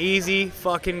 This is an easy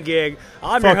fucking gig.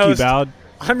 I'm Fuck your host. you, Ballad.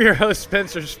 I'm your host,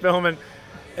 Spencer Spillman.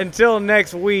 Until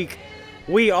next week,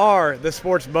 we are the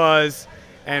Sports Buzz,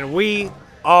 and we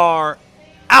are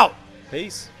out.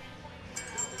 Peace.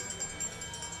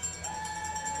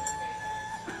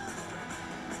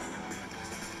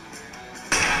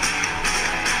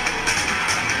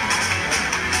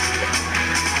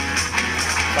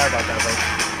 Sorry about that.